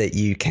anything that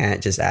you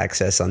can't just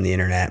access on the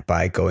internet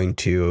by going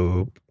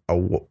to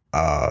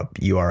a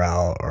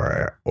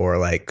URL or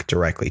like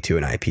directly to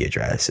an IP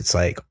address. It's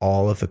like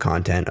all of the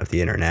content of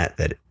the internet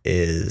that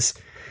is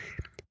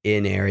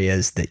in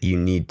areas that you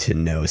need to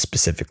know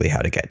specifically how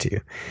to get to.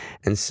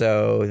 And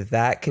so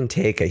that can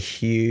take a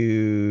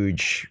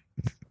huge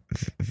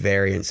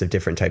variance of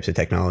different types of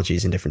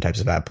technologies and different types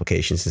of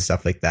applications and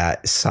stuff like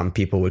that. Some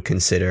people would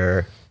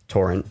consider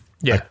torrent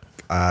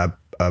a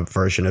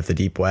version of the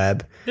deep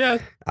web. Yeah.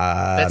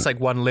 That's like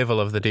one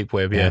level of the deep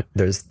web, yeah.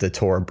 There's the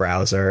Tor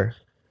browser.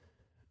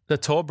 The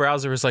Tor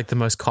browser is like the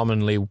most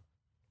common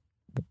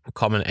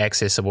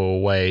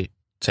accessible way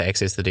to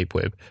access the deep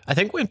web. I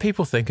think when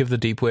people think of the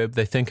deep web,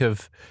 they think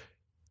of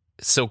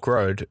Silk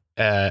Road,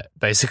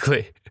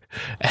 basically.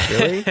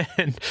 Really?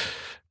 And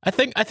I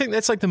think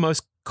that's like the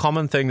most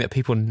common thing that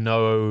people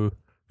know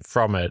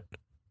from it.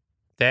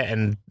 That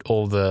and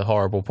all the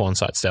horrible porn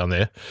sites down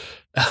there.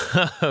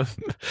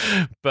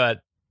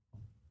 But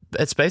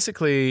it's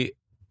basically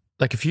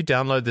like if you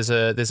download,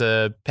 there's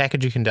a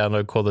package you can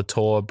download called the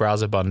Tor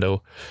browser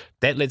bundle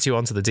that lets you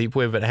onto the deep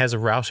web. It has a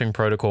routing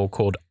protocol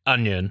called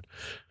Onion.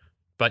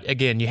 But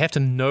again, you have to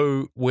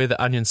know where the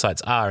Onion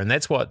sites are, and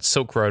that's what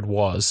Silk Road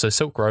was. So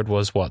Silk Road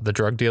was the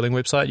drug dealing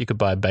website. You could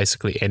buy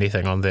basically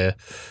anything on there,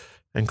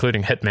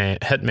 including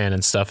Hitman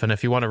and stuff. And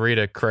if you want to read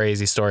a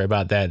crazy story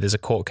about that, there's a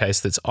court case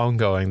that's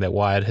ongoing that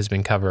Wired has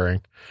been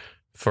covering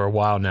for a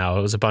while now.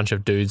 It was a bunch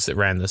of dudes that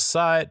ran this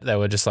site. They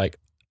were just like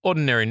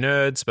ordinary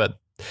nerds, but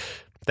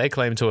they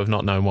claim to have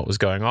not known what was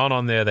going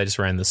on there. They just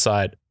ran the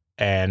site,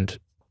 and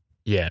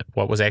yeah,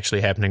 what was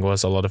actually happening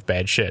was a lot of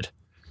bad shit.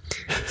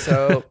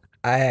 So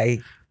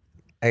I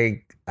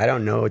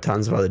don't know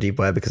tons about the deep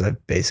web because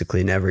I've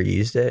basically never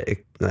used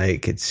it.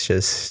 It's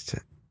just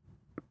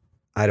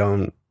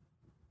there's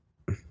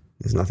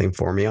nothing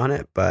for me on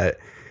it. But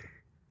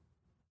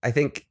I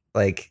think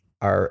like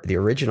the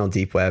original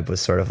deep web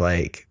was sort of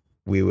like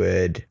we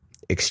would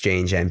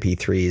exchange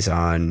MP3s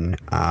on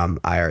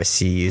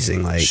IRC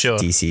using like Sure.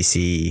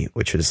 DCC,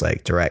 which was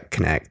like direct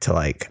connect to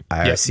like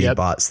IRC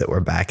bots that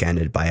were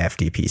back-ended by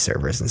FTP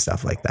servers and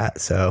stuff like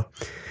that. So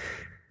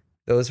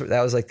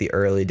that was like the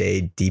early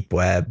day deep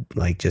web,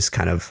 like just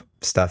kind of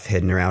stuff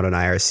hidden around on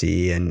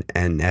IRC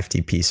and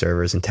FTP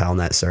servers and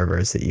Telnet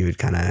servers that you would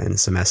kind of, and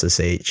some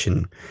SSH,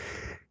 and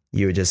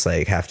you would just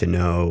like have to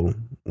know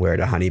where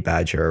to honey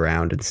badger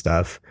around and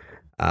stuff.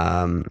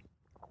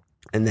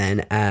 And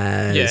then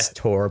as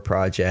Tor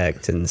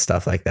project and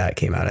stuff like that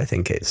came out, I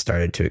think it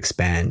started to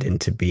expand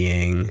into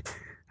being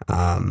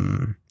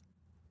the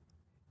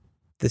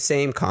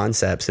same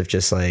concepts of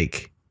just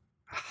like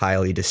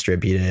highly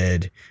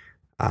distributed,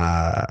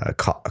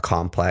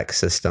 complex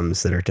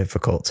systems that are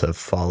difficult to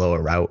follow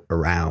a route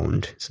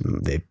around. So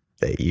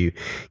you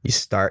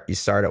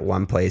start at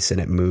one place and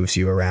it moves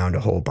you around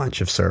a whole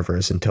bunch of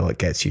servers until it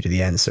gets you to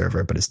the end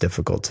server, but it's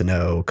difficult to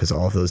know because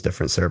all of those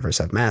different servers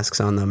have masks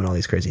on them and all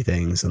these crazy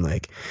things, and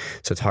like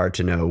so it's hard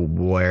to know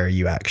where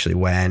you actually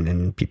went,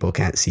 and people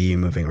can't see you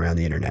moving around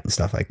the internet and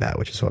stuff like that,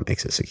 which is what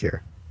makes it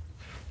secure.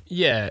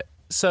 Yeah.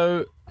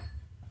 So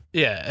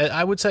yeah,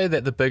 I would say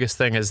that the biggest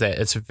thing is that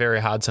it's very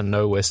hard to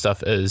know where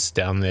stuff is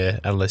down there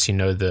unless you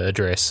know the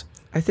address.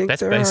 I think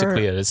that's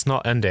basically it. It's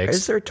not indexed.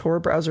 Is there Tor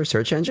browser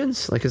search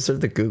engines? Like, is there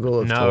the Google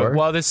of Tor? No.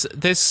 Well,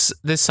 there's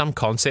some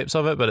concepts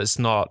of it, but it's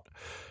not.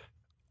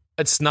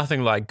 It's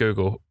nothing like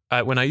Google.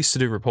 When I used to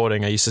do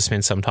reporting, I used to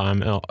spend some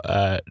time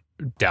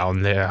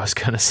down there. I was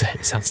going to say,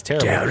 it sounds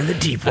terrible. Down in the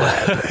deep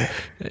web.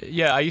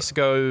 Yeah, I used to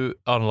go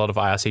on a lot of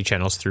IRC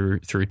channels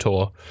through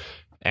Tor,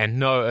 and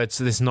no,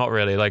 there's not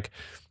really like.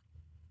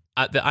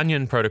 The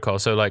Onion protocol,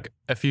 so like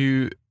if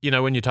you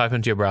when you type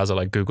into your browser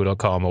like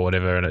google.com or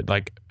whatever, and it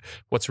like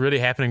what's really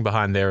happening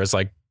behind there is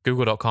like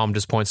google.com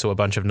just points to a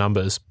bunch of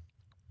numbers.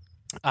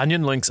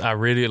 Onion links are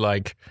really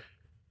like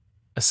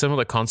a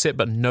similar concept,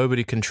 but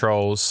nobody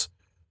controls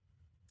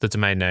the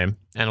domain name,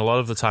 and a lot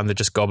of the time they're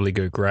just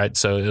gobbledygook, right?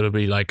 So it'll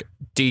be like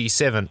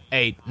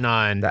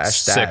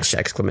D789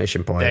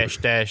 exclamation point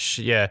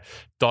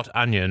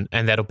 --onion,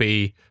 and that'll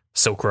be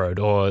Silk Road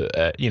or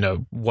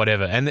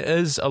whatever. And there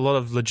is a lot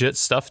of legit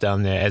stuff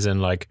down there, as in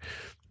like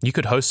you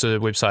could host a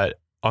website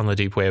on the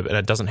deep web and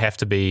it doesn't have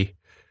to be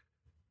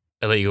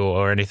illegal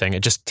or anything.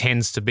 It just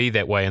tends to be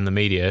that way in the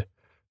media.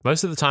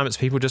 Most of the time it's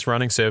people just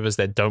running servers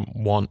that don't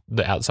want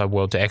the outside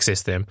world to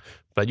access them,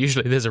 but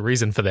usually there's a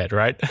reason for that,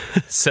 right?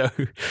 So,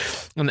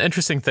 and the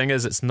interesting thing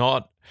is it's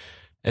not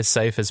as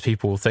safe as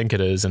people think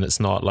it is, and it's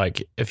not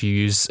like if you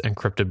use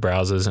encrypted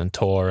browsers and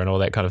Tor and all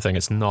that kind of thing,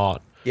 it's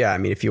not. Yeah, I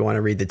mean, if you want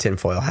to read the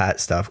tinfoil hat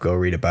stuff, go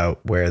read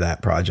about where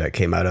that project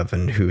came out of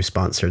and who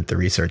sponsored the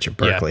research at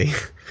Berkeley.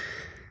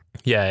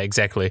 Yeah,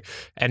 exactly.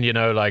 And,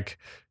 like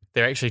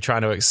they're actually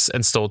trying to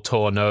install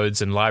Tor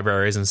nodes and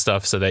libraries and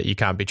stuff so that you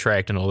can't be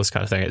tracked and all this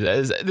kind of thing.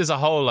 There's a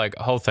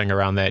whole thing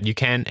around that. You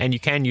can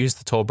use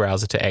the Tor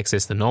browser to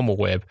access the normal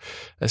web.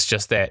 It's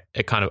just that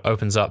it kind of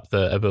opens up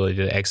the ability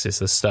to access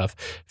this stuff.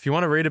 If you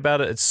want to read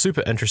about it, it's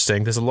super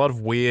interesting. There's a lot of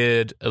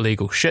weird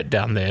illegal shit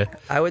down there.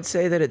 I would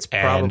say that it's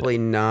probably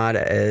not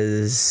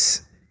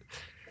as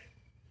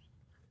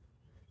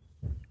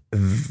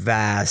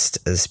vast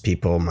as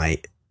people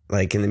might.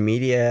 Like in the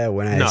media,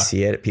 when I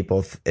see it,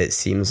 it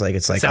seems like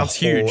it's like a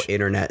whole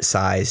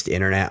internet-sized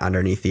internet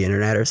underneath the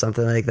internet or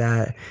something like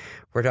that.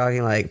 We're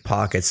talking like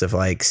pockets of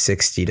like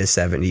 60 to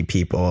 70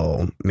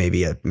 people,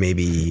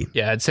 maybe.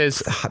 Yeah, it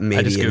says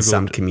maybe in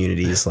some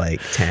communities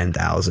like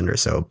 10,000 or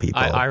so people.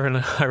 I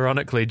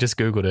ironically just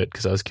Googled it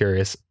because I was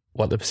curious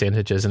what the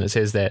percentage is, and it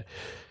says that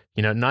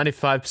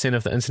 95%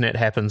 of the internet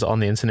happens on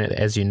the internet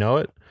as you know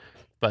it,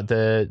 but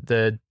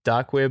the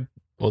dark web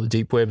or the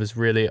deep web is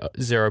really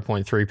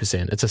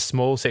 0.3%. It's a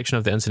small section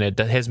of the internet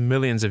that has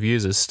millions of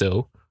users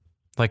still.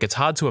 Like, it's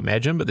hard to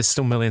imagine, but there's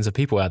still millions of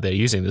people out there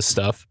using this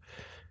stuff.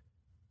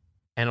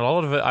 And a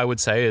lot of it, I would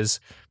say, is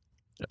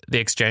the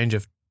exchange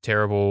of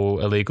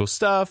terrible illegal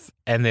stuff,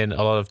 and then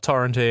a lot of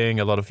torrenting,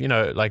 a lot of,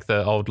 like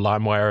the old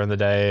LimeWire in the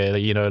day,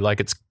 like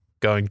it's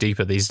going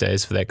deeper these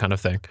days for that kind of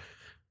thing.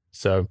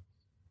 So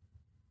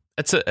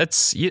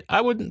I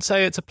wouldn't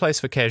say it's a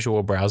place for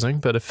casual browsing,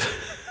 but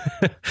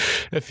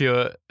if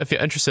you're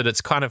interested,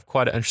 it's kind of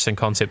quite an interesting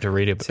concept to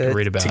read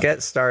about. To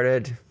get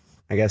started,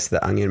 I guess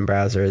the Onion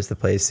browser is the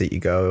place that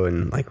you go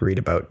and like read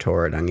about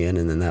Tor and Onion,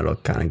 and then that'll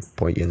kind of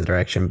point you in the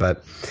direction.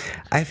 But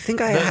I think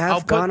I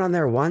have gone on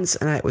there once,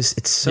 and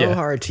it's so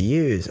hard to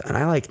use, and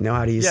I know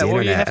how to use the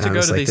internet. You have to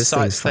go to these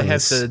sites. They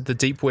have the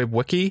Deep Web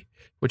Wiki,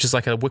 which is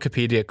like a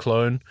Wikipedia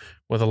clone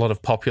with a lot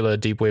of popular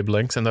deep web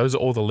links, and those are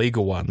all the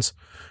legal ones,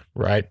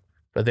 right?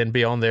 But then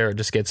beyond there, it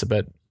just gets a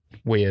bit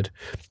weird.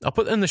 I'll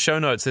put in the show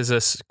notes, there's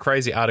this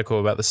crazy article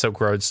about the Silk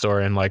Road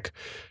story and like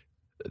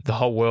the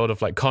whole world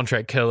of like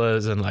contract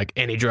killers and like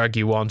any drug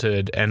you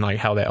wanted and like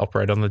how they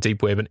operate on the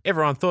deep web. And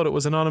everyone thought it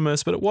was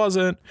anonymous, but it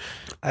wasn't.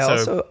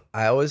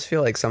 I always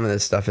feel like some of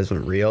this stuff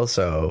isn't real.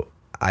 So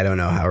I don't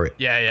know how.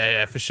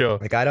 Yeah, for sure.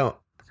 Like, I don't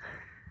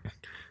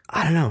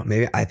know.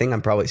 Maybe I think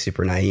I'm probably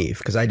super naive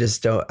because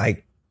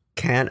I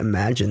can't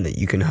imagine that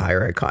you can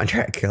hire a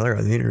contract killer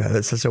on the internet.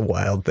 That's such a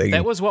wild thing.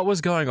 That was what was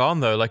going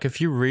on though. Like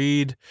if you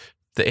read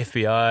the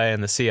FBI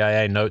and the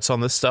CIA notes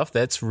on this stuff,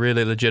 that's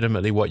really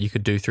legitimately what you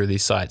could do through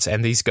these sites.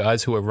 And these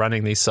guys who are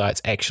running these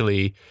sites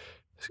actually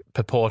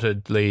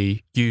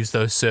purportedly use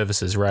those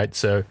services, right?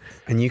 So,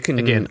 and you can,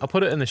 again, I'll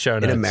put it in the show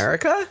notes. In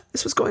America,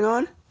 this was going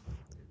on?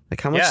 Like,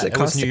 how much does it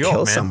cost to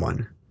kill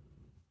someone?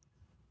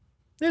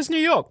 There's New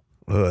York.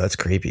 Oh, that's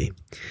creepy.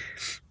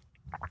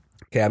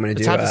 Okay, I'm going to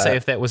do... It's hard to say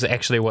if that was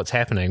actually what's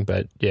happening,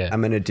 but yeah.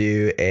 I'm going to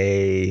do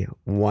a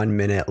 1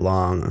 minute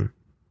long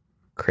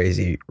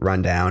crazy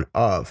rundown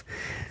of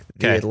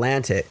the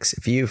Atlantic's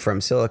view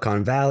from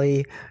Silicon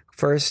Valley.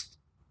 First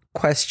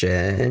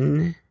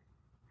question: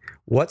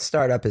 what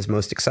startup is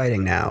most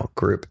exciting now?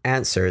 Group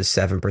answers: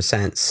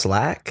 7%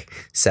 Slack,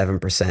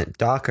 7%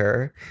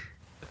 Docker,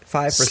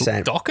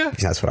 5% Docker.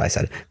 That's what I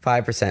said.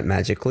 5%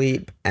 Magic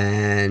Leap,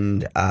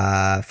 and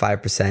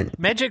 5%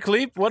 Magic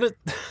Leap.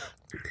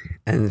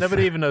 And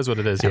nobody even knows what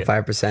it is yet.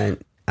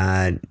 5%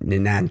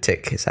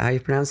 Niantic. Is that how you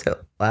pronounce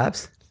it?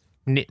 Labs.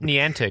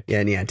 Niantic.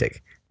 Yeah,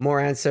 Niantic. More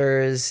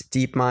answers: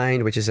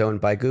 DeepMind, which is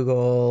owned by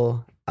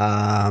Google,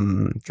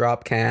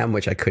 Dropcam,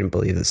 which I couldn't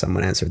believe that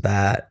someone answered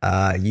that,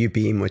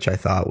 Ubeam, which I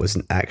thought was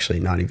actually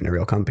not even a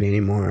real company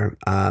anymore.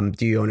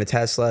 Do you own a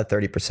Tesla?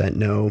 30%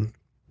 no,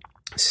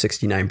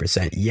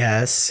 69%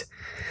 yes.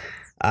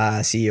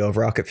 CEO of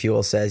Rocket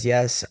Fuel says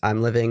yes.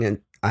 I'm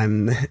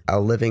a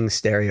living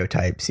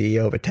stereotype.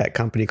 CEO of a tech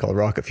company called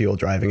Rocket Fuel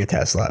driving a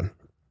Tesla,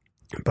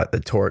 but the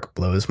torque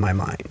blows my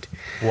mind.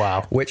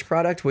 Wow. Which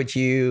product would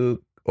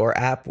you or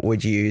app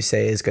would you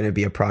say is going to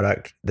be a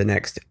product? The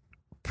next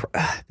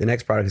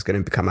product is going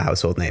to become a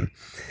household name.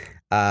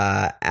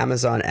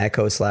 Amazon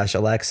Echo /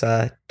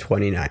 Alexa,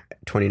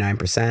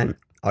 29%.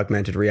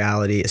 Augmented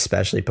reality,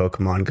 especially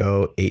Pokemon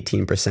Go,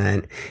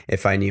 18%.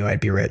 If I knew I'd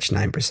be rich,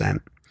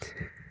 9%.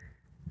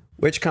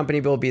 Which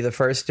company will be the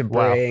first to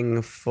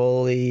bring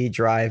fully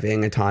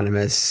driving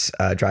autonomous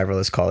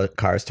driverless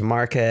cars to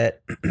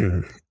market?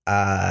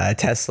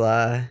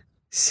 Tesla,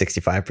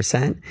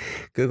 65%,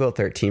 Google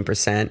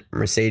 13%,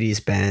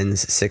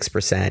 Mercedes-Benz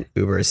 6%,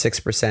 Uber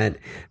 6%,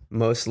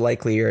 most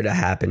likelier to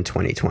happen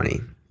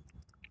 2020.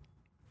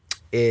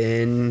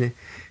 In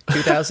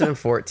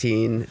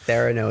 2014,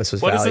 Theranos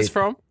was What valued... is this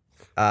from?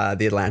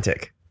 The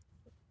Atlantic.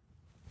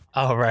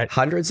 Oh, right.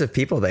 Hundreds of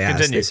people they asked.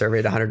 Continue. They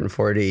surveyed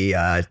 140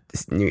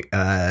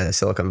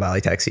 Silicon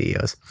Valley tech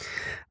CEOs.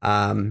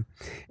 In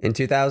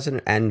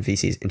 2000 and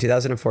VCs. In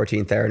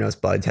 2014, Theranos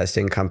blood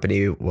testing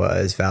company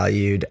was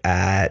valued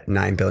at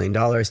 $9 billion.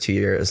 2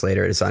 years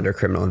later, it is under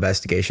criminal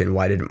investigation.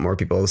 Why didn't more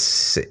people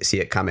see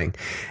it coming?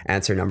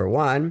 Answer number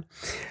one.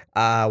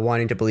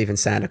 Wanting to believe in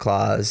Santa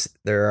Claus.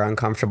 There are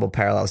uncomfortable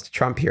parallels to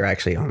Trump here,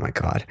 actually. Oh my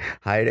God.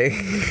 Hiding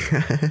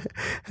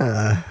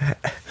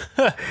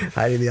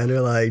the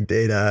underlying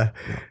data.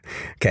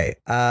 Okay.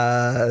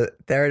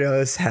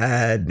 Theranos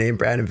had name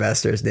brand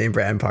investors, name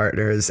brand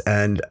partners,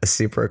 and a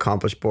super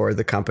accomplished board.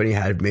 The company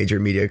had major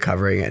media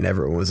covering it, and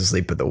everyone was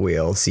asleep at the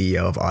wheel.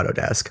 CEO of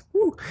Autodesk.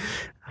 Woo.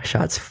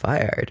 Shots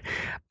fired.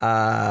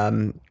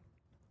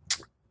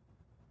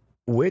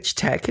 Which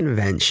tech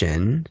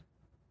invention...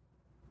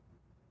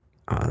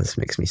 Oh, this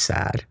makes me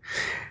sad.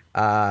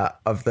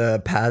 Of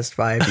the past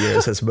 5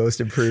 years has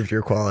most improved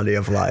your quality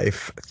of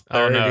life?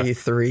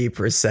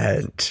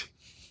 33%.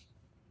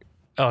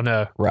 Oh,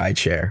 no.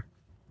 Rideshare.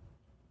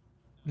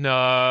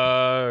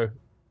 No.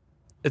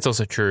 It's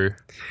also true.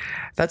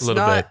 That's a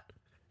little not bit.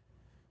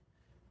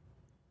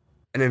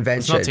 An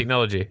invention. It's not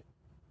technology.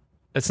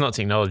 It's not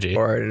technology.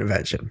 Or an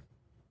invention.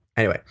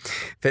 Anyway,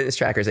 fitness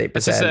trackers 8%.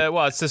 It's just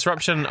it's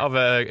disruption of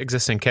an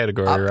existing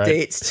category, right?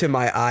 Updates to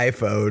my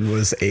iPhone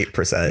was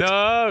 8%.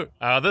 No!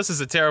 Oh, this is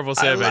a terrible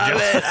survey.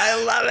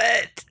 I love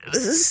it.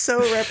 This is so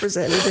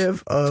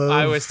representative of...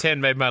 iOS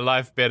 10 made my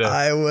life better.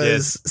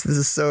 This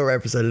is so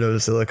representative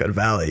of Silicon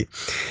Valley.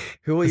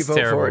 Who will you vote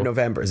for in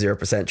November?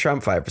 0%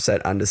 Trump,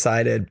 5%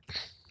 undecided.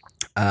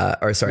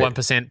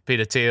 1%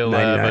 Peter Thiel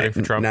voting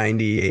for Trump.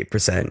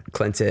 98%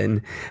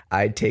 Clinton.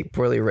 I'd take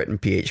poorly written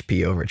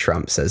PHP over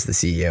Trump, says the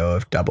CEO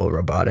of Double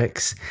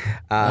Robotics.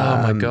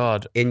 Oh my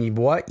God. In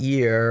what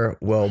year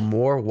will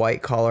more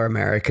white collar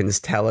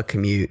Americans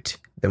telecommute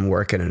than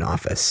work in an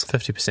office?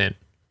 50%.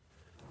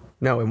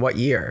 No, in what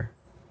year?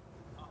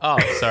 Oh,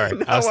 sorry.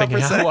 No, I was thinking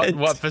percent?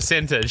 what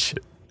percentage?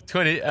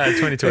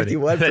 2020.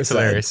 51%. That's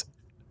hilarious.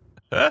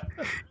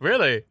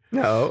 Really?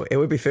 No, it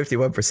would be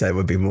 51%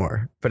 would be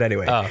more. But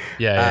anyway,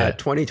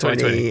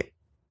 2020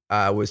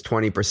 was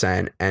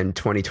 20% and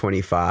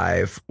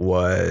 2025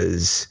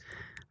 was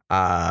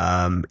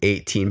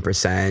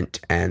 18%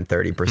 and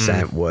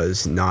 30%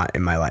 was not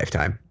in my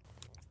lifetime.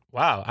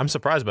 Wow, I'm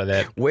surprised by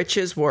that. Which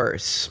is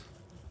worse?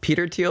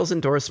 Peter Thiel's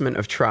endorsement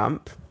of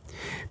Trump,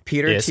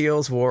 Peter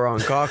Thiel's war on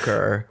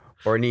Gawker,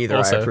 Or neither.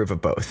 Also- I approve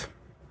of both.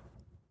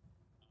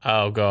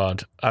 Oh,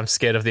 God. I'm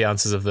scared of the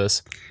answers of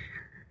this.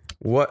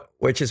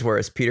 Which is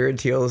worse, Peter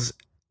Thiel's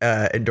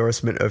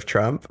endorsement of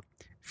Trump?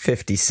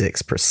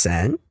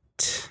 56%.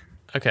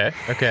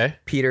 Okay.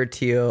 Peter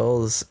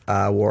Thiel's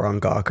war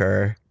on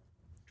Gawker?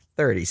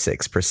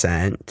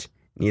 36%.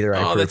 Neither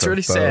I approve that's of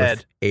really both,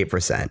 sad.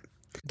 8%.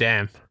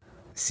 Damn.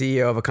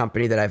 CEO of a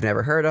company that I've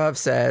never heard of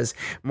says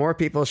more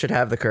people should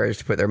have the courage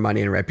to put their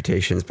money and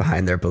reputations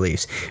behind their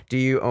beliefs. Do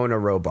you own a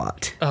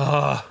robot?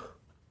 Oh,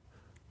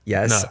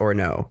 Yes No. or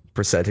no?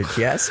 Percentage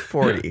yes,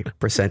 40.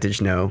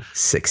 Percentage no,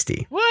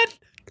 60. what?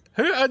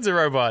 Who owns a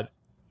robot?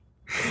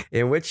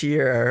 In which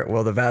year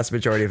will the vast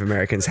majority of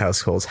Americans'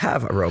 households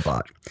have a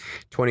robot?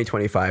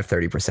 2025,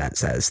 30%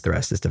 says. The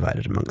rest is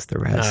divided amongst the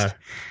rest.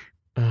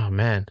 No. Oh,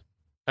 man.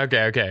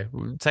 Okay.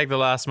 Take the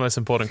last most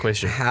important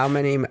question. How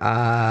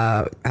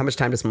much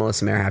time does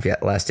Melissa Mayer have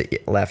yet left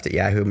at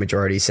Yahoo?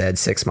 Majority said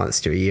 6 months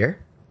to a year.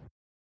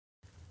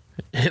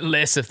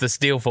 Less if this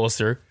deal falls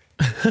through.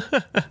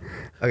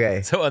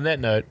 Okay. So on that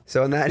note,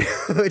 So on that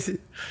note,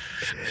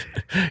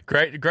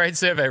 great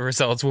survey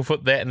results. We'll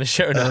put that in the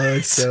show oh, notes.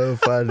 it's so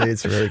funny.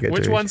 It's really good.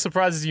 Which to one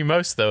surprises you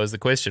most, though, is the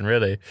question,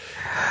 really.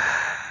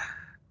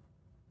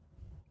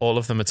 All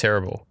of them are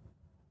terrible.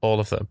 All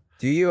of them.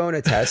 Do you own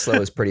a Tesla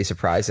was pretty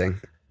surprising.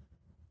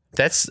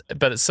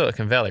 But it's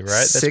Silicon Valley, right?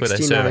 That's where they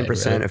surveyed,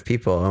 69% right? of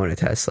people own a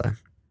Tesla.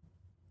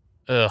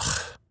 Ugh.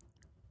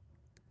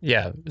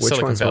 Yeah, Which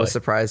Silicon one's Valley. most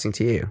surprising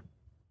to you?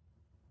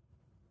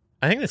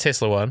 I think the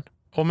Tesla one.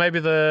 Or maybe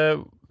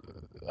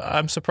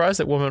I'm surprised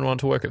that women want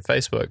to work at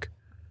Facebook.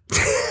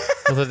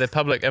 Although their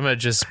public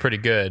image is pretty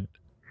good.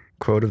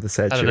 Quote of the I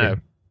century. don't know.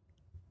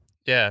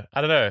 Yeah,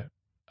 I don't know.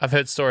 I've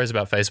heard stories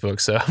about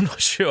Facebook, so I'm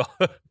not sure.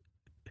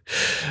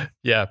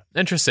 Yeah,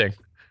 interesting.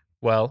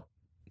 Well,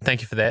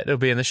 thank you for that. It'll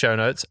be in the show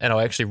notes, and I'll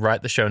actually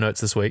write the show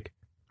notes this week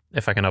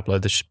if I can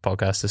upload this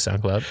podcast to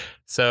SoundCloud.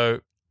 So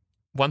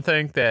one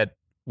thing that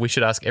we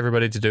should ask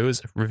everybody to do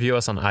is review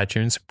us on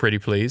iTunes, pretty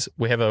please.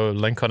 We have a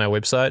link on our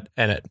website,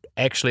 and it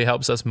actually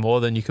helps us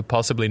more than you could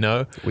possibly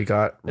know. We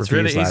got It's reviews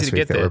really easy last to week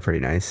get that there. were pretty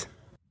nice.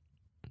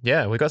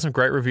 Yeah, we got some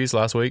great reviews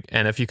last week,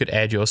 and if you could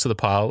add yours to the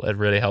pile, it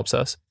really helps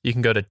us. You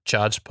can go to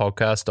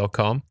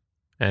chargedpodcast.com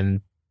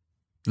and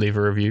leave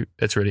a review.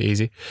 It's really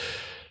easy.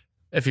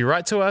 If you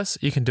write to us,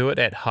 you can do it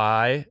at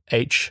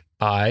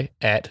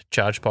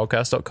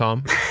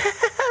hi@chargedpodcast.com.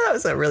 That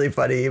was a really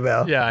funny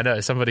email. Yeah, I know.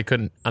 Somebody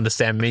couldn't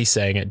understand me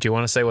saying it. Do you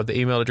want to say what the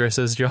email address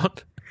is, John?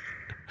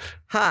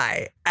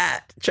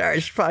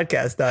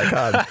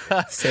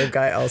 Hi@chargedpodcast.com. Same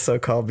guy also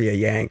called me a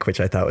Yank, which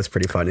I thought was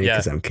pretty funny Yeah.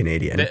 because I'm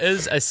Canadian. There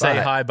is a say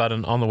But- hi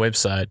button on the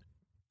website,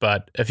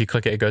 but if you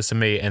click it, it goes to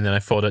me, and then I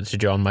forward it to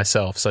John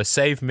myself. So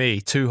save me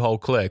 2 whole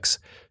clicks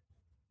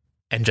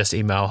and just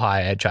email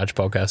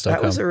hi@chargedpodcast.com.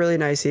 That was a really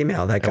nice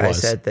email. That guy was.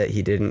 said that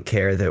he didn't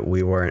care that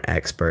we weren't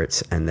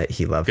experts and that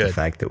he loved the Good.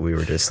 fact that we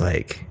were just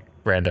like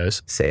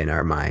Randos. saying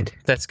our mind.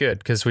 That's good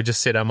because we just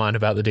said our mind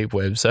about the deep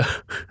web. So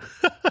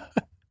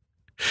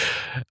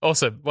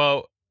awesome.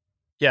 Well,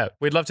 yeah,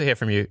 we'd love to hear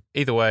from you.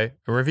 Either way,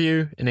 a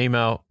review, an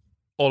email,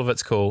 all of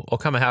it's cool. Or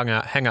come and hang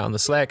out on the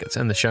Slack. It's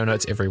in the show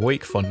notes every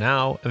week for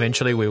now.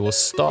 Eventually, we will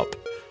stop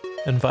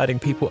inviting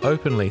people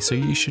openly, so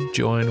you should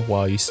join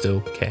while you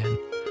still can.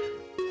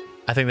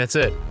 I think that's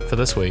it for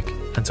this week.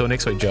 Until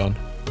next week, John.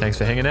 Thanks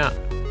for hanging out.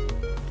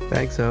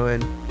 Thanks,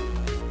 Owen.